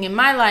making in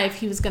my life,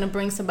 he was going to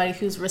bring somebody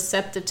who's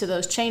receptive to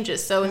those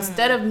changes. So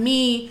instead of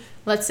me,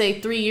 let's say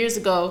 3 years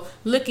ago,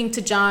 looking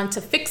to John to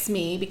fix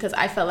me because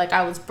I felt like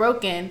I was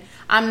broken,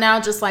 I'm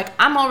now just like,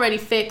 I'm already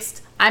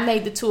fixed. I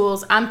made the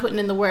tools. I'm putting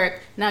in the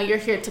work. Now you're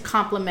here to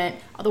complement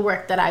the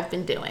work that I've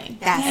been doing.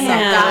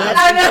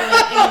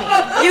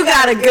 You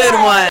got a good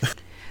one.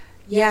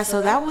 Yeah,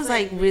 so that was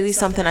like really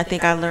something I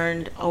think I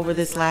learned over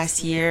this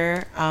last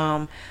year.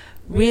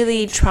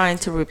 Really trying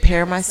to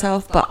repair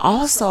myself, but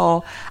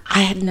also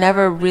I had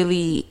never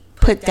really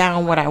put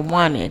down what I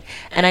wanted.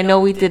 And I know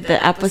we did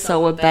the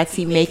episode with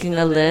Betsy making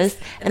a list,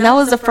 and that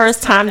was the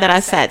first time that I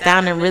sat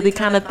down and really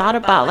kind of thought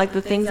about like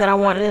the things that I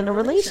wanted in a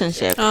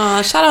relationship.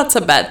 Oh, shout out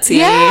to Betsy.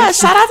 Yeah,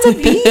 shout out to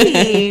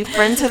B,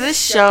 friend to the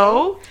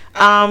show.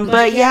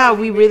 But yeah,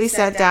 we really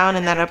sat down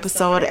in that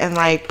episode and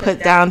like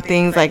put down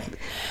things like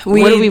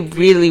what do we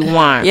really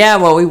want? Yeah,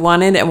 what we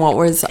wanted and what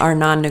was our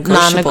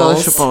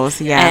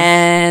non-negotiables. Yeah.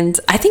 And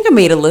I think I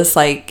made a list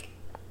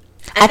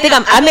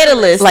I made a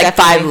list. Like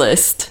definitely. 5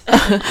 lists.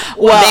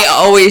 Well, they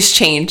always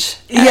change.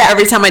 Yeah.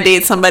 Every time I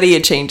date somebody,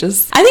 it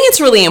changes. I think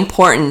it's really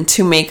important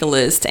to make a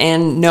list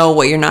and know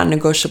what your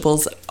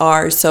non-negotiables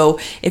are. So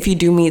if you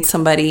do meet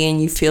somebody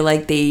and you feel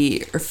like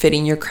they are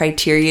fitting your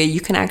criteria, you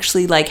can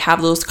actually like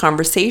have those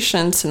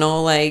conversations to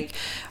know like,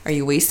 are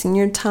you wasting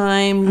your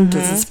time? Mm-hmm.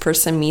 Does this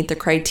person meet the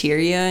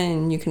criteria?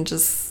 And you can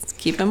just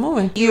keep it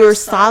moving. You're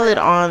solid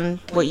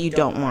on what you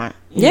don't want.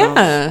 You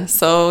know?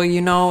 So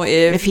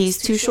if he's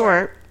too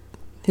short,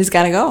 he's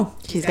got to go.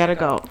 He's got to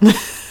go.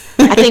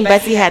 I think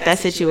Betsy had that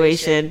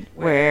situation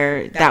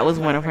where that was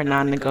one of her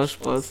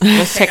non-negotiables.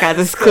 Let's check out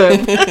this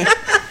clip.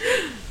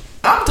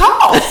 I'm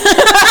tall.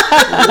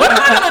 What am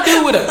I going to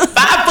do with a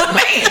 5-foot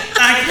man?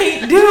 I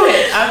can't do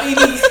it. I mean,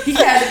 he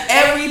has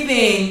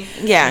everything.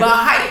 Yeah. But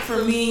height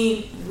for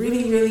me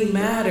really, really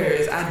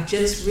matters. I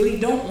just really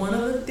don't want to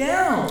look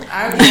down.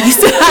 I don't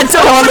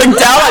want to look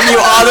down on you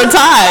all the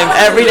time,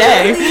 every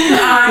day.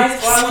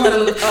 Eyes, or I want to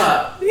look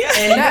up.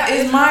 And that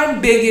is my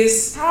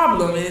biggest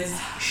problem is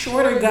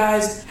shorter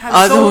guys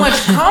have so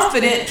much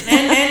confidence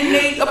and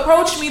they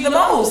approach me the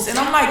most. And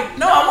I'm like,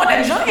 no, I want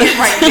that giant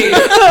right there.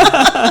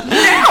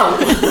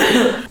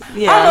 No.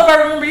 Yeah. I don't know if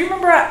I remember. You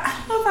remember?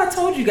 I don't know if I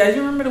told you guys.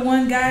 You remember the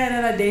one guy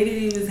that I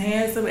dated? He was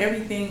handsome,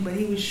 everything, but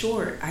he was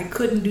short. I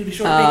couldn't do the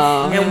short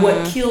thing. And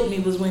what killed me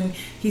was when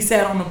he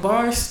sat on the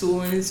bar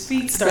stool and his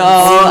feet started.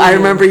 Oh, I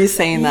remember you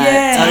saying that.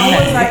 Yeah, okay.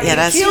 I was like,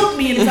 it killed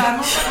me inside. I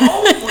was like,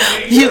 oh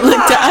my You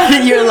looked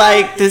at it, you're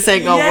like, this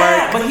ain't gonna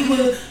work. But he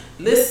was.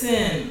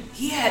 Listen,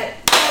 he had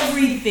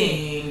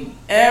everything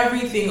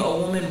a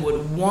woman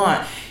would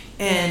want.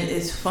 And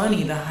it's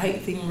funny, the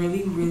height thing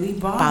really, really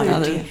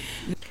bothered me.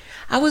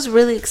 I was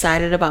really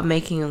excited about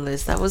making a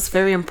list. That was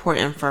very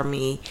important for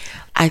me.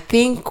 I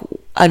think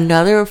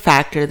another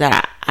factor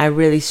that I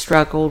really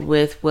struggled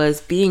with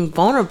was being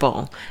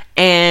vulnerable.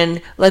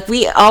 And like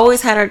we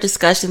always had our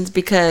discussions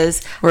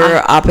because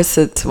we're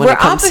opposites when it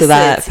comes to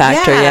that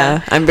factor.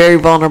 Yeah. I'm very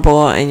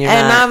vulnerable and you're not.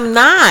 And I'm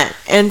not.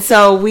 And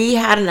so we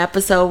had an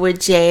episode with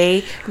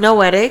Jay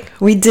Noetic.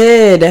 We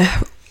did.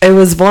 It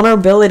was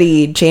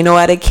vulnerability. Jay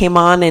Noetic came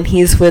on and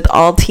he's with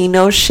All Tea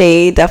No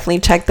Shade. Definitely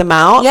check them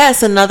out.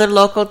 Yes, another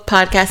local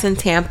podcast in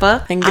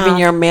Tampa. And giving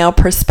your male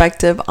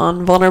perspective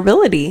on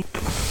vulnerability.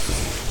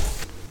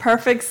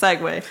 Perfect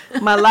segue.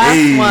 My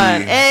last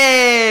one.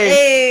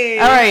 Hey.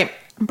 All right.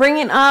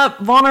 Bringing up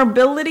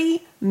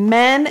vulnerability,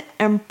 men,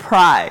 and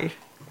pride.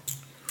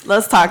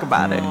 Let's talk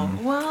about it.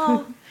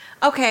 Well,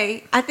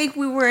 okay. I think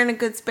we were in a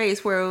good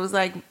space where it was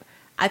like,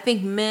 I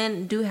think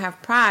men do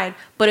have pride,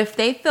 but if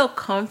they feel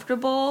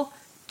comfortable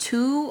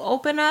to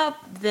open up,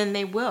 then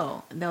they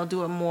will. They'll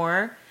do it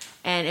more.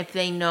 And if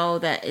they know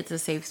that it's a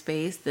safe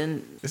space,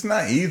 then it's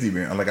not easy,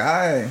 man. Like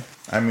I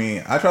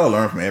mean, I try to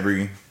learn from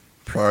every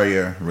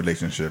prior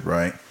relationship,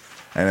 right?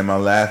 And in my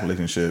last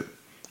relationship,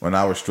 when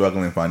I was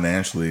struggling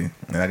financially,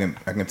 and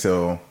I can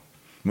tell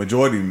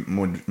majority of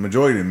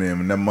men,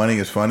 when the money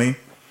is funny,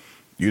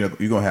 you're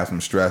gonna have some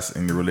stress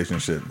in your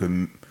relationship.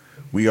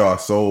 We are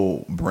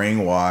so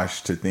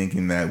brainwashed to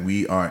thinking that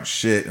we aren't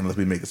shit unless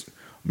we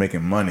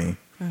making money.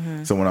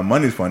 Mm-hmm. So when our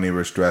money's funny,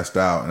 we're stressed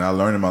out. And I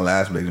learned in my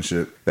last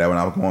relationship that when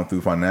I was going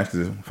through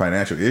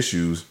financial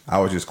issues, I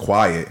was just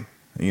quiet,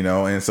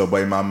 And so,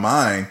 but in my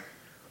mind,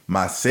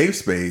 my safe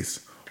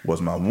space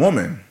was my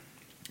woman.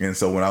 And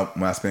so when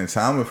I spent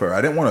time with her,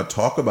 I didn't want to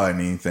talk about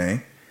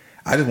anything.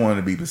 I just wanted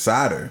to be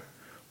beside her.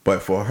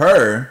 But for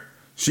her,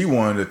 she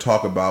wanted to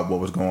talk about what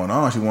was going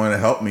on. She wanted to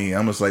help me.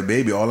 I'm just like,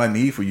 baby, all I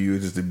need for you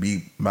is just to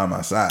be by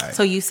my side.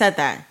 So you said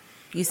that.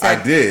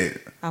 I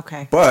did.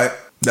 Okay. But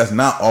that's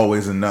not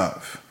always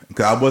enough.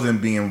 Because I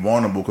wasn't being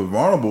vulnerable. Because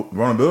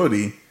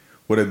vulnerability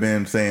would have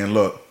been saying,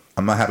 look,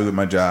 I'm not happy with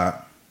my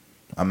job.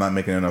 I'm not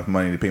making enough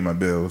money to pay my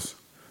bills.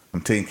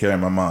 I'm taking care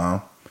of my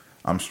mom.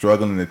 I'm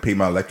struggling to pay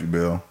my electric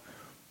bill.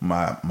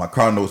 My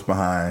car note's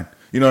behind.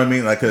 You know what I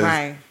mean? Like,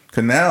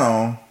 because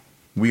now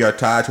we are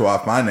tied to our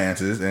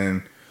finances,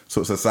 and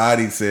so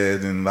society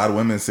says, and a lot of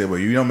women say, well,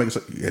 if you don't make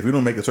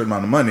a certain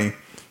amount of money,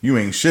 you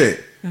ain't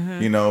shit.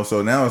 Mm-hmm.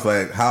 So now it's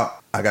like, how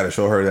I got to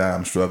show her that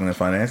I'm struggling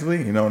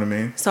financially. You know what I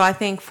mean? So I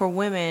think for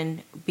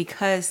women,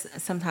 because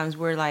sometimes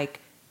we're like,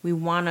 we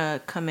want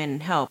to come in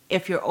and help.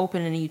 If you're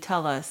open and you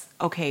tell us,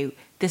 okay,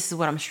 this is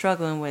what I'm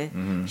struggling with,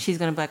 she's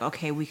going to be like,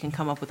 okay, we can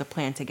come up with a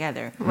plan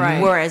together. Right.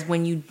 Whereas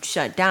when you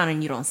shut down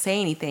and you don't say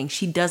anything,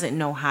 she doesn't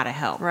know how to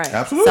help. Right.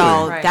 Absolutely.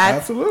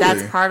 So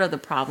that's part of the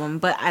problem.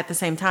 But at the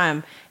same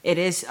time, it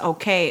is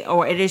okay,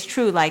 or it is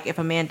true. Like if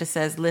Amanda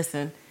says,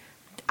 listen,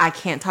 I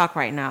can't talk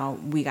right now,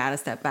 we got to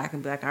step back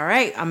and be like, all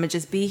right, I'm going to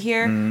just be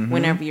here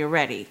whenever you're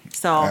ready.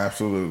 So,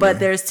 absolutely. But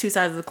there's two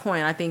sides of the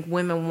coin. I think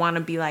women want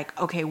to be like,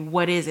 okay,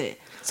 what is it?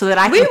 So that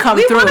I can come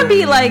through. We want to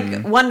be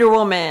like Wonder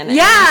Woman.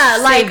 Yeah,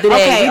 like,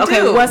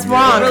 okay, what's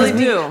wrong? We really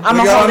do. I'm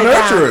a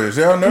nurturers.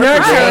 Y'all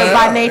nurturers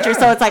by nature.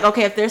 So it's like,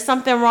 okay, if there's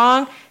something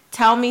wrong,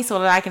 tell me so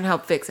that I can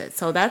help fix it.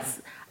 So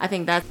I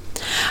think that's...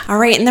 All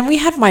right, and then we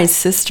had my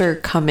sister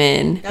come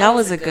in. That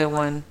was a good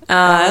one.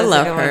 I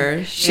love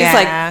her. She's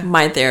like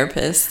my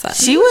therapist.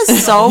 She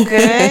was so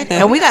good,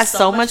 and we got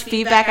so much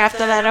feedback after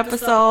that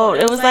episode.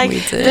 It was like,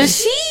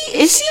 is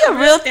she a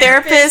real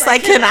therapist?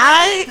 Like, can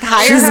I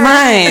hire her? She's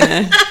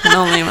mine,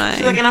 only mine.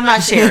 She's like, and I'm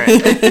not sharing.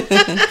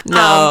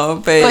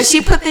 No, but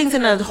she put things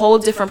in a whole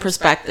different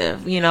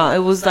perspective.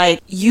 It was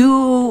like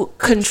you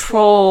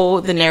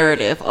control the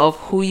narrative of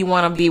who you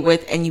want to be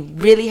with, and you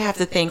really have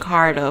to think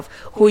hard of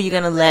who you're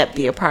gonna let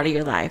be a part of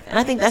your life. And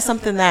I think that's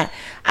something that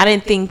I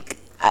didn't think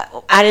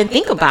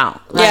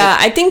about. Like, yeah,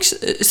 I think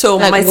so.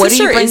 Like, my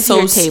sister is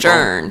so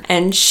stern,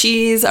 and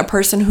she's a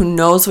person who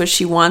knows what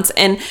she wants,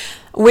 and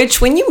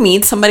which when you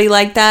meet somebody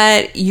like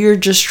that, you're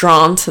just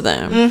drawn to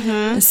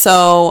them.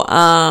 So,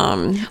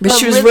 but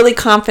she was really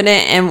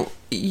confident, and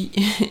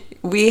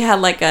we had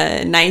like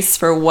a nice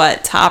for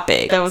what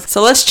topic.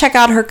 So let's check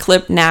out her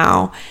clip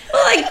now.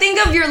 Well, like,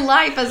 think of your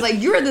life as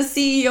like you're the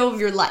CEO of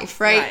your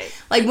life, right?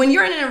 Like when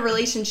you're in a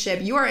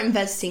relationship, you are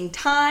investing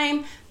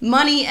time,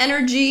 money,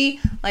 energy,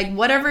 like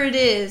whatever it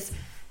is.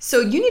 So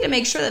you need to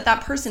make sure that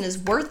that person is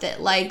worth it.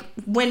 Like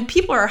when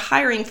people are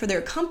hiring for their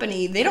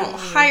company, they don't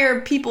hire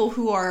people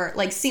who are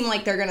like seem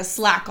like they're gonna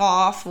slack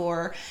off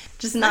or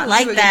just not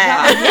like do a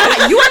that. good job.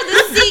 Yeah, you are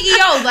the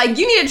CEO. Like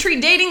you need to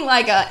treat dating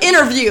like an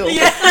interview.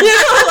 Yeah. You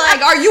know,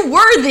 like are you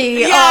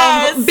worty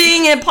of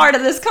being a part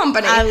of this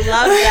company? I love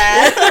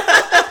that.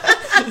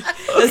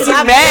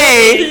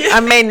 I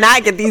may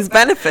not get these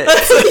benefits.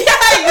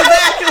 Yeah,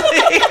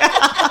 exactly.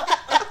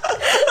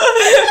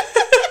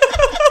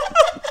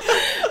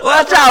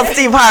 Watch out,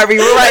 Steve Harvey.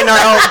 We're writing our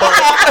own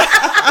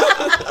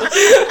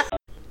book.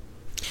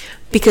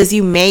 Because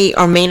you may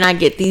or may not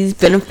get these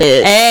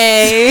benefits.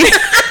 Hey.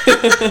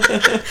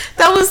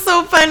 That was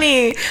so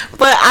funny.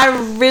 But I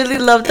really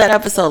loved that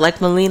episode. Like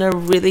Melina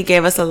really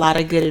gave us a lot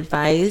of good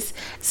advice.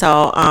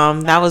 So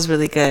that was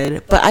really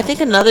good. But I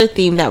think another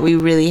theme that we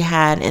really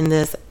had in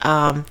this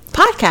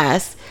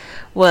podcast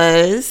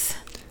was...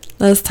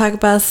 Let's talk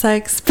about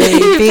sex,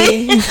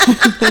 baby. And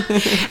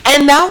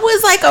that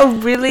was like a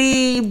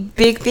really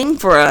big thing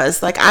for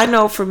us. Like I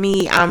know for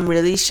me, I'm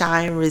really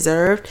shy and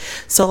reserved.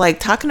 So like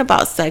talking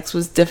about sex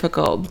was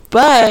difficult.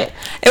 But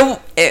well,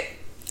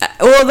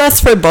 that's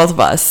for both of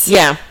us.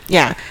 Yeah.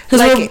 Because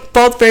we're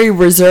both very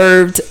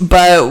reserved,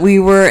 but we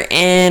were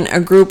in a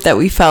group that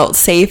we felt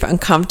safe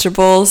and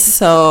comfortable.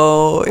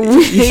 So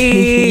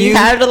we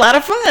had a lot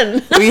of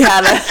fun. We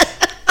had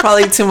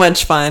probably too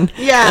much fun.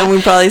 Yeah. And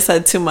we probably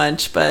said too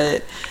much,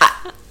 but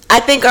I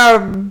think our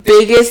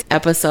biggest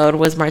episode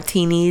was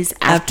Martinis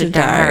After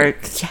Dark.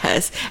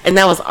 Yes. And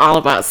that was all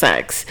about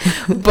sex.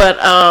 But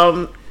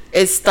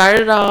it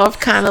started off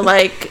kind of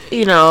like,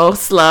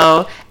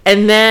 slow.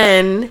 And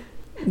then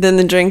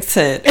the drinks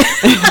hit.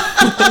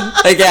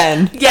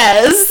 Again.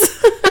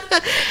 Yes.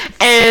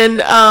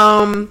 And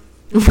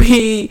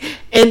we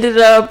ended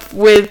up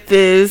with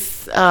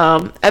this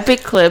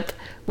epic clip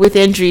with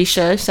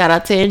Andrisha. Shout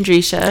out to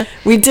Andrisha.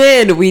 We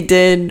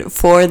did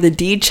for the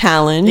D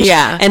challenge.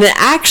 Yeah. And it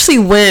actually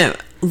went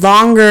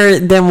longer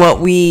than what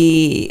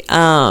we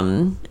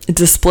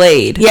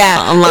displayed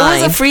online.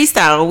 It was a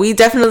freestyle. We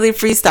definitely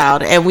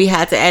freestyled and we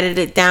had to edit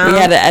it down. We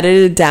had to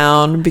edit it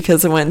down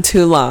because it went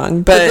too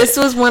long. But this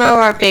was one of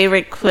our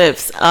favorite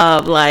clips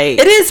of like...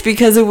 It is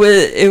because it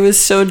was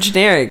so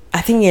generic.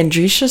 I think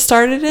Andrisha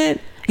started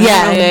it.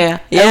 Yeah.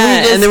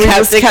 And then we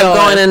just kept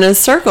going in a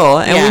circle.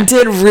 And we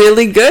did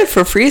really good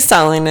for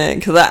freestyling it.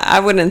 Because I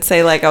wouldn't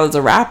say like I was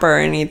a rapper or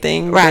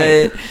anything.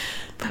 Right.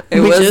 But it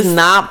was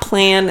not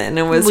planned and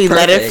it was perfect.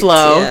 Let it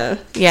flow.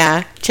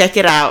 Yeah. Check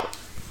it out.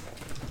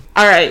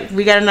 All right.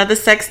 We got another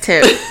sex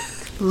tip.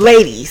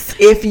 Ladies,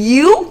 if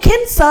you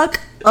can suck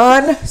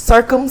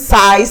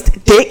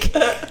uncircumcised dick,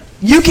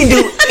 you can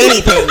do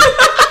anything.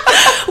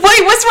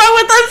 Wait, what's wrong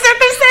with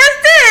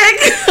uncircumcised dick?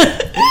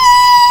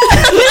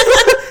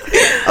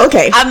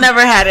 Okay. I've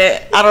never had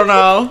it. I don't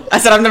know. I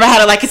said I've never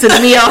had it like it's a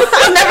meal.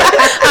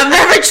 I've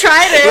never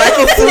tried it. Like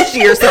it's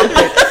sushi or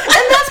something.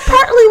 And that's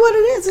partly what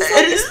it is. It's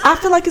like I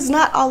feel like it's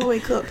not all the way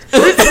cooked.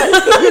 But,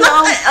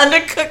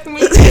 undercooked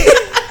meat.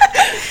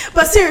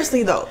 But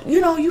seriously though,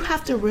 you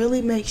have to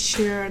really make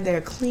sure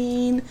they're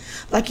clean.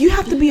 Like you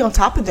have to be on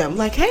top of them.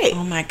 Like, hey.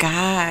 Oh my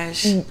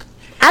gosh.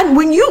 And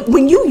when you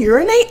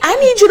urinate, I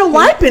need you to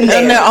wipe in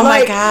there. Oh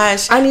my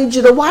gosh. I need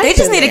you to wipe. They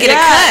just need to get it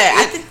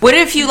cut. What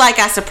if you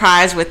got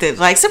surprised with it?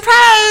 Like,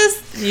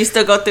 surprise! You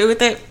still go through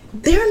with it?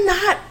 They're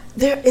not.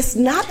 It's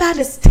not that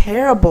it's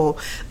terrible.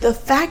 The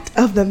fact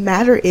of the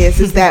matter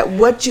is that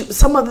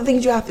some of the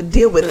things you have to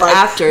deal with like,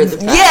 after the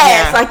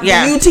fact. The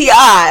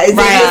UTIs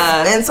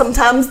and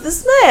sometimes the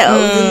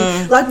smells.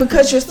 And, like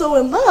because you're so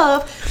in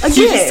love.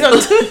 Again,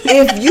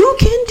 if you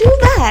can do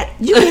that,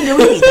 you can do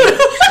anything.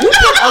 You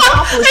can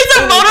accomplish It's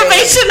a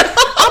motivation.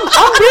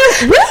 I'm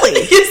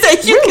really. You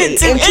said you can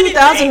do in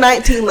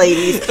 2019,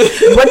 ladies,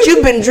 what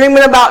you've been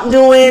dreaming about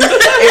doing,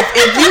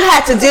 if you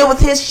had to deal with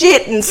his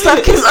shit and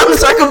suck his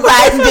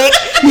uncircumcised dick,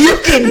 you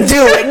can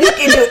do it. You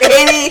can do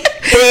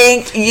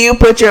anything you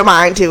put your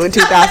mind to in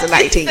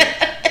 2019.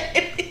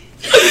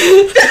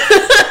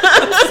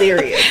 I'm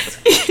serious.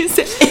 You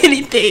said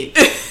anything.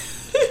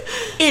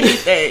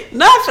 Anything.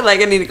 No, I feel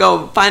like I need to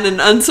go find an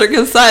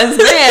uncircumcised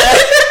man.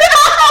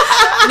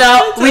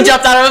 No, we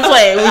jumped out of a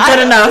plane. We've done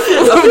enough.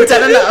 We've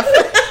done enough.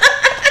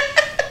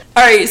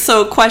 All right,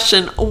 so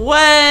question.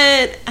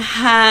 What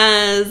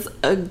has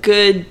a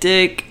good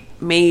dick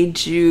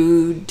made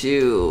you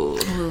do?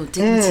 Oh,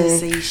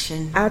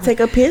 dignitization. I'll take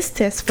a piss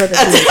test for the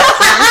dick.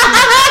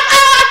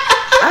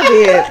 I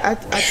did. I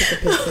took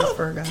a piss test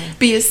for a guy.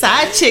 Be a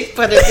side chick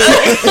for the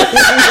dick.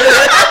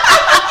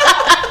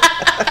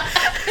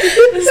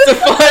 It's the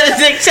Florida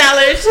Dick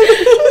Challenge.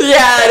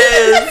 Yeah, it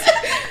is.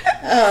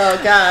 Oh,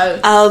 God.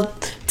 I'll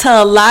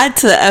tell a lie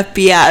to the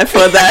FBI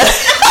for that.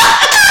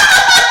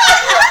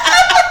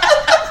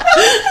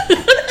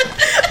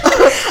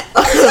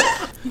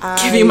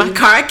 Give you my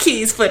car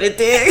keys for the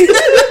dick.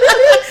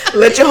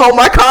 Let you hold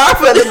my car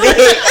for the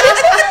dick.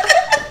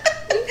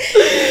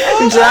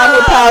 Drive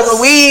with pounds of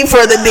weed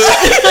for the dick.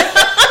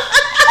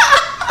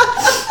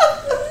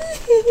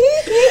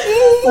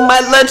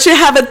 Might let you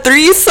have a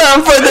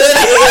threesome for the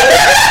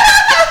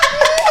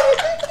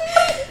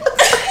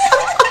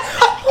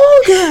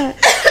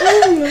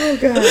Oh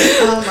God.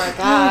 Oh my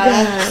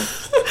God.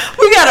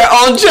 We got our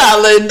own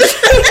challenge.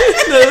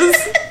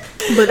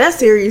 But that's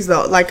serious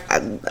though. Like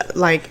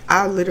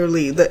I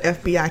literally, the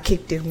FBI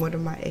kicked in one of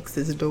my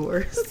ex's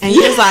doors, and he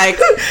was like,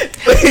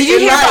 "Did you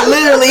hear?" I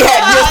literally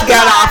had just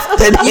got off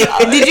today.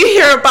 Did you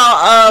hear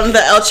about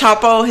the El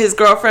Chapo? His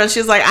girlfriend. She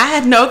was like, "I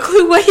had no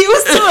clue what he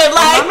was doing."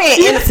 Like, my man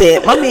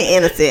innocent. My man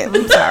innocent.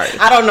 I'm sorry.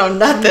 I don't know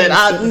nothing.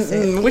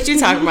 What you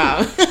talking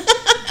about?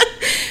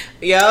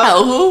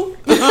 Yo, who?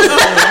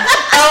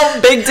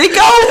 Big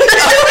Dico.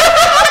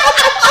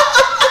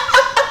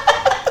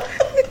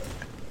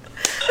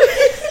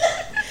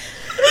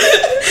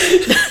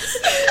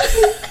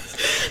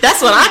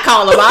 That's what I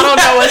call him. I don't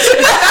know what.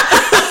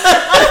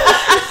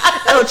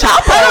 El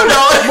Chapo. I don't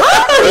know.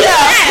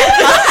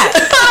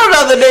 I don't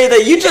know the name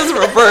that you just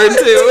referred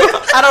to.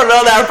 I don't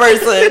know that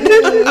person.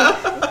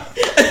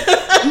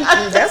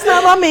 That's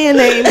not my man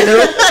name.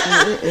 Nope.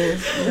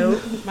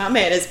 Nope. My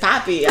man is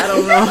Poppy. I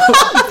don't know.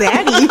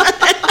 Daddy.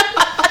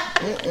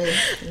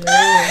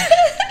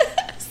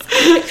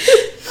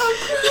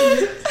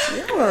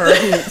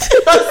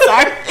 I'm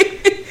sorry.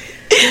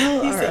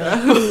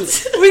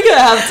 We're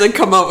gonna have to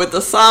come up with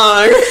a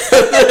song.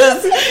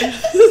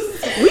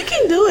 We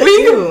can do it.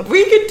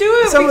 We can do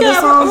it. Some of the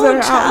songs that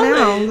are out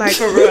now, like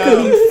we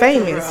could be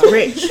famous,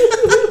 rich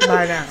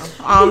by now.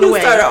 On the way.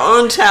 Start our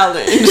own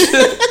challenge.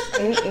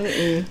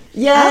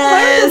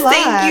 Yes,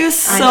 thank you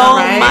so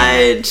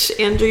much,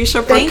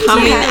 Andrisha, for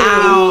coming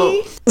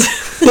out.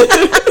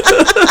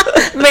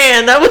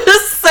 Man, that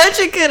was such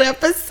a good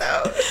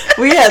episode.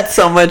 We had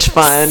so much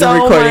fun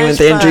recording with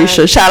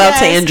Andrisha. Shout out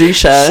to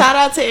Andrisha. Shout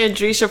out to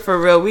Andrisha for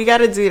real. We got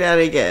to do that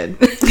again.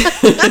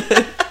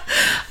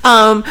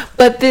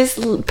 But this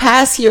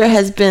past year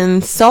has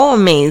been so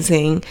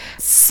amazing.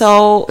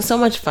 So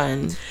much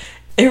fun.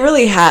 It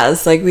really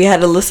has. Like, we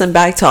had to listen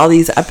back to all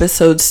these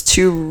episodes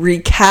to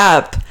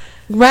recap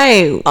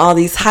all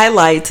these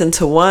highlights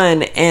into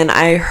one, and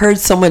I heard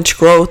so much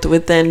growth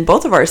within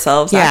both of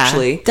ourselves.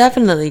 Actually,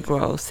 definitely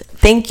growth.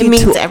 Thank you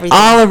to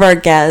all of our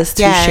guests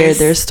who shared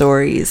their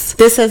stories.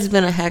 This has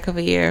been a heck of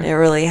a year. It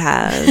really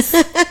has.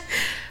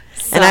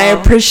 And I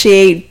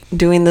appreciate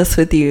doing this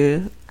with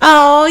you.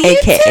 Oh, you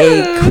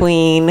AKA too.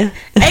 Queen.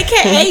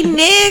 AKA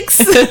Nix.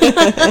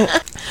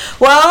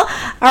 Well,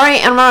 all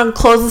right, I'm going to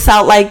close this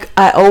out like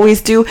I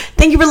always do.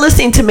 Thank you for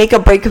listening to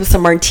Makeup Breakups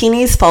and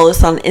Martinis. Follow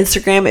us on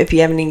Instagram. If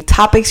you have any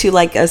topics you'd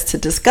like us to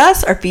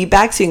discuss or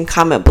feedback, so you can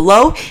comment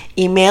below,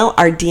 email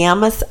or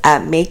DM us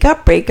at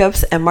Makeup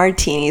Breakups and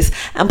Martinis.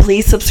 And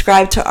please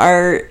subscribe to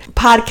our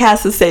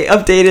podcast to stay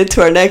updated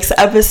to our next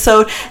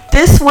episode.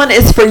 This one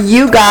is for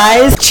you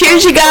guys.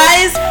 Cheers, you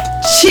guys.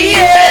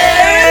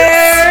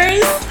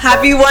 Cheers.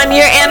 Happy 1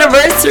 year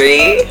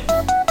anniversary.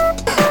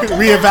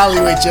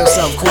 Reevaluate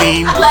yourself,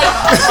 queen.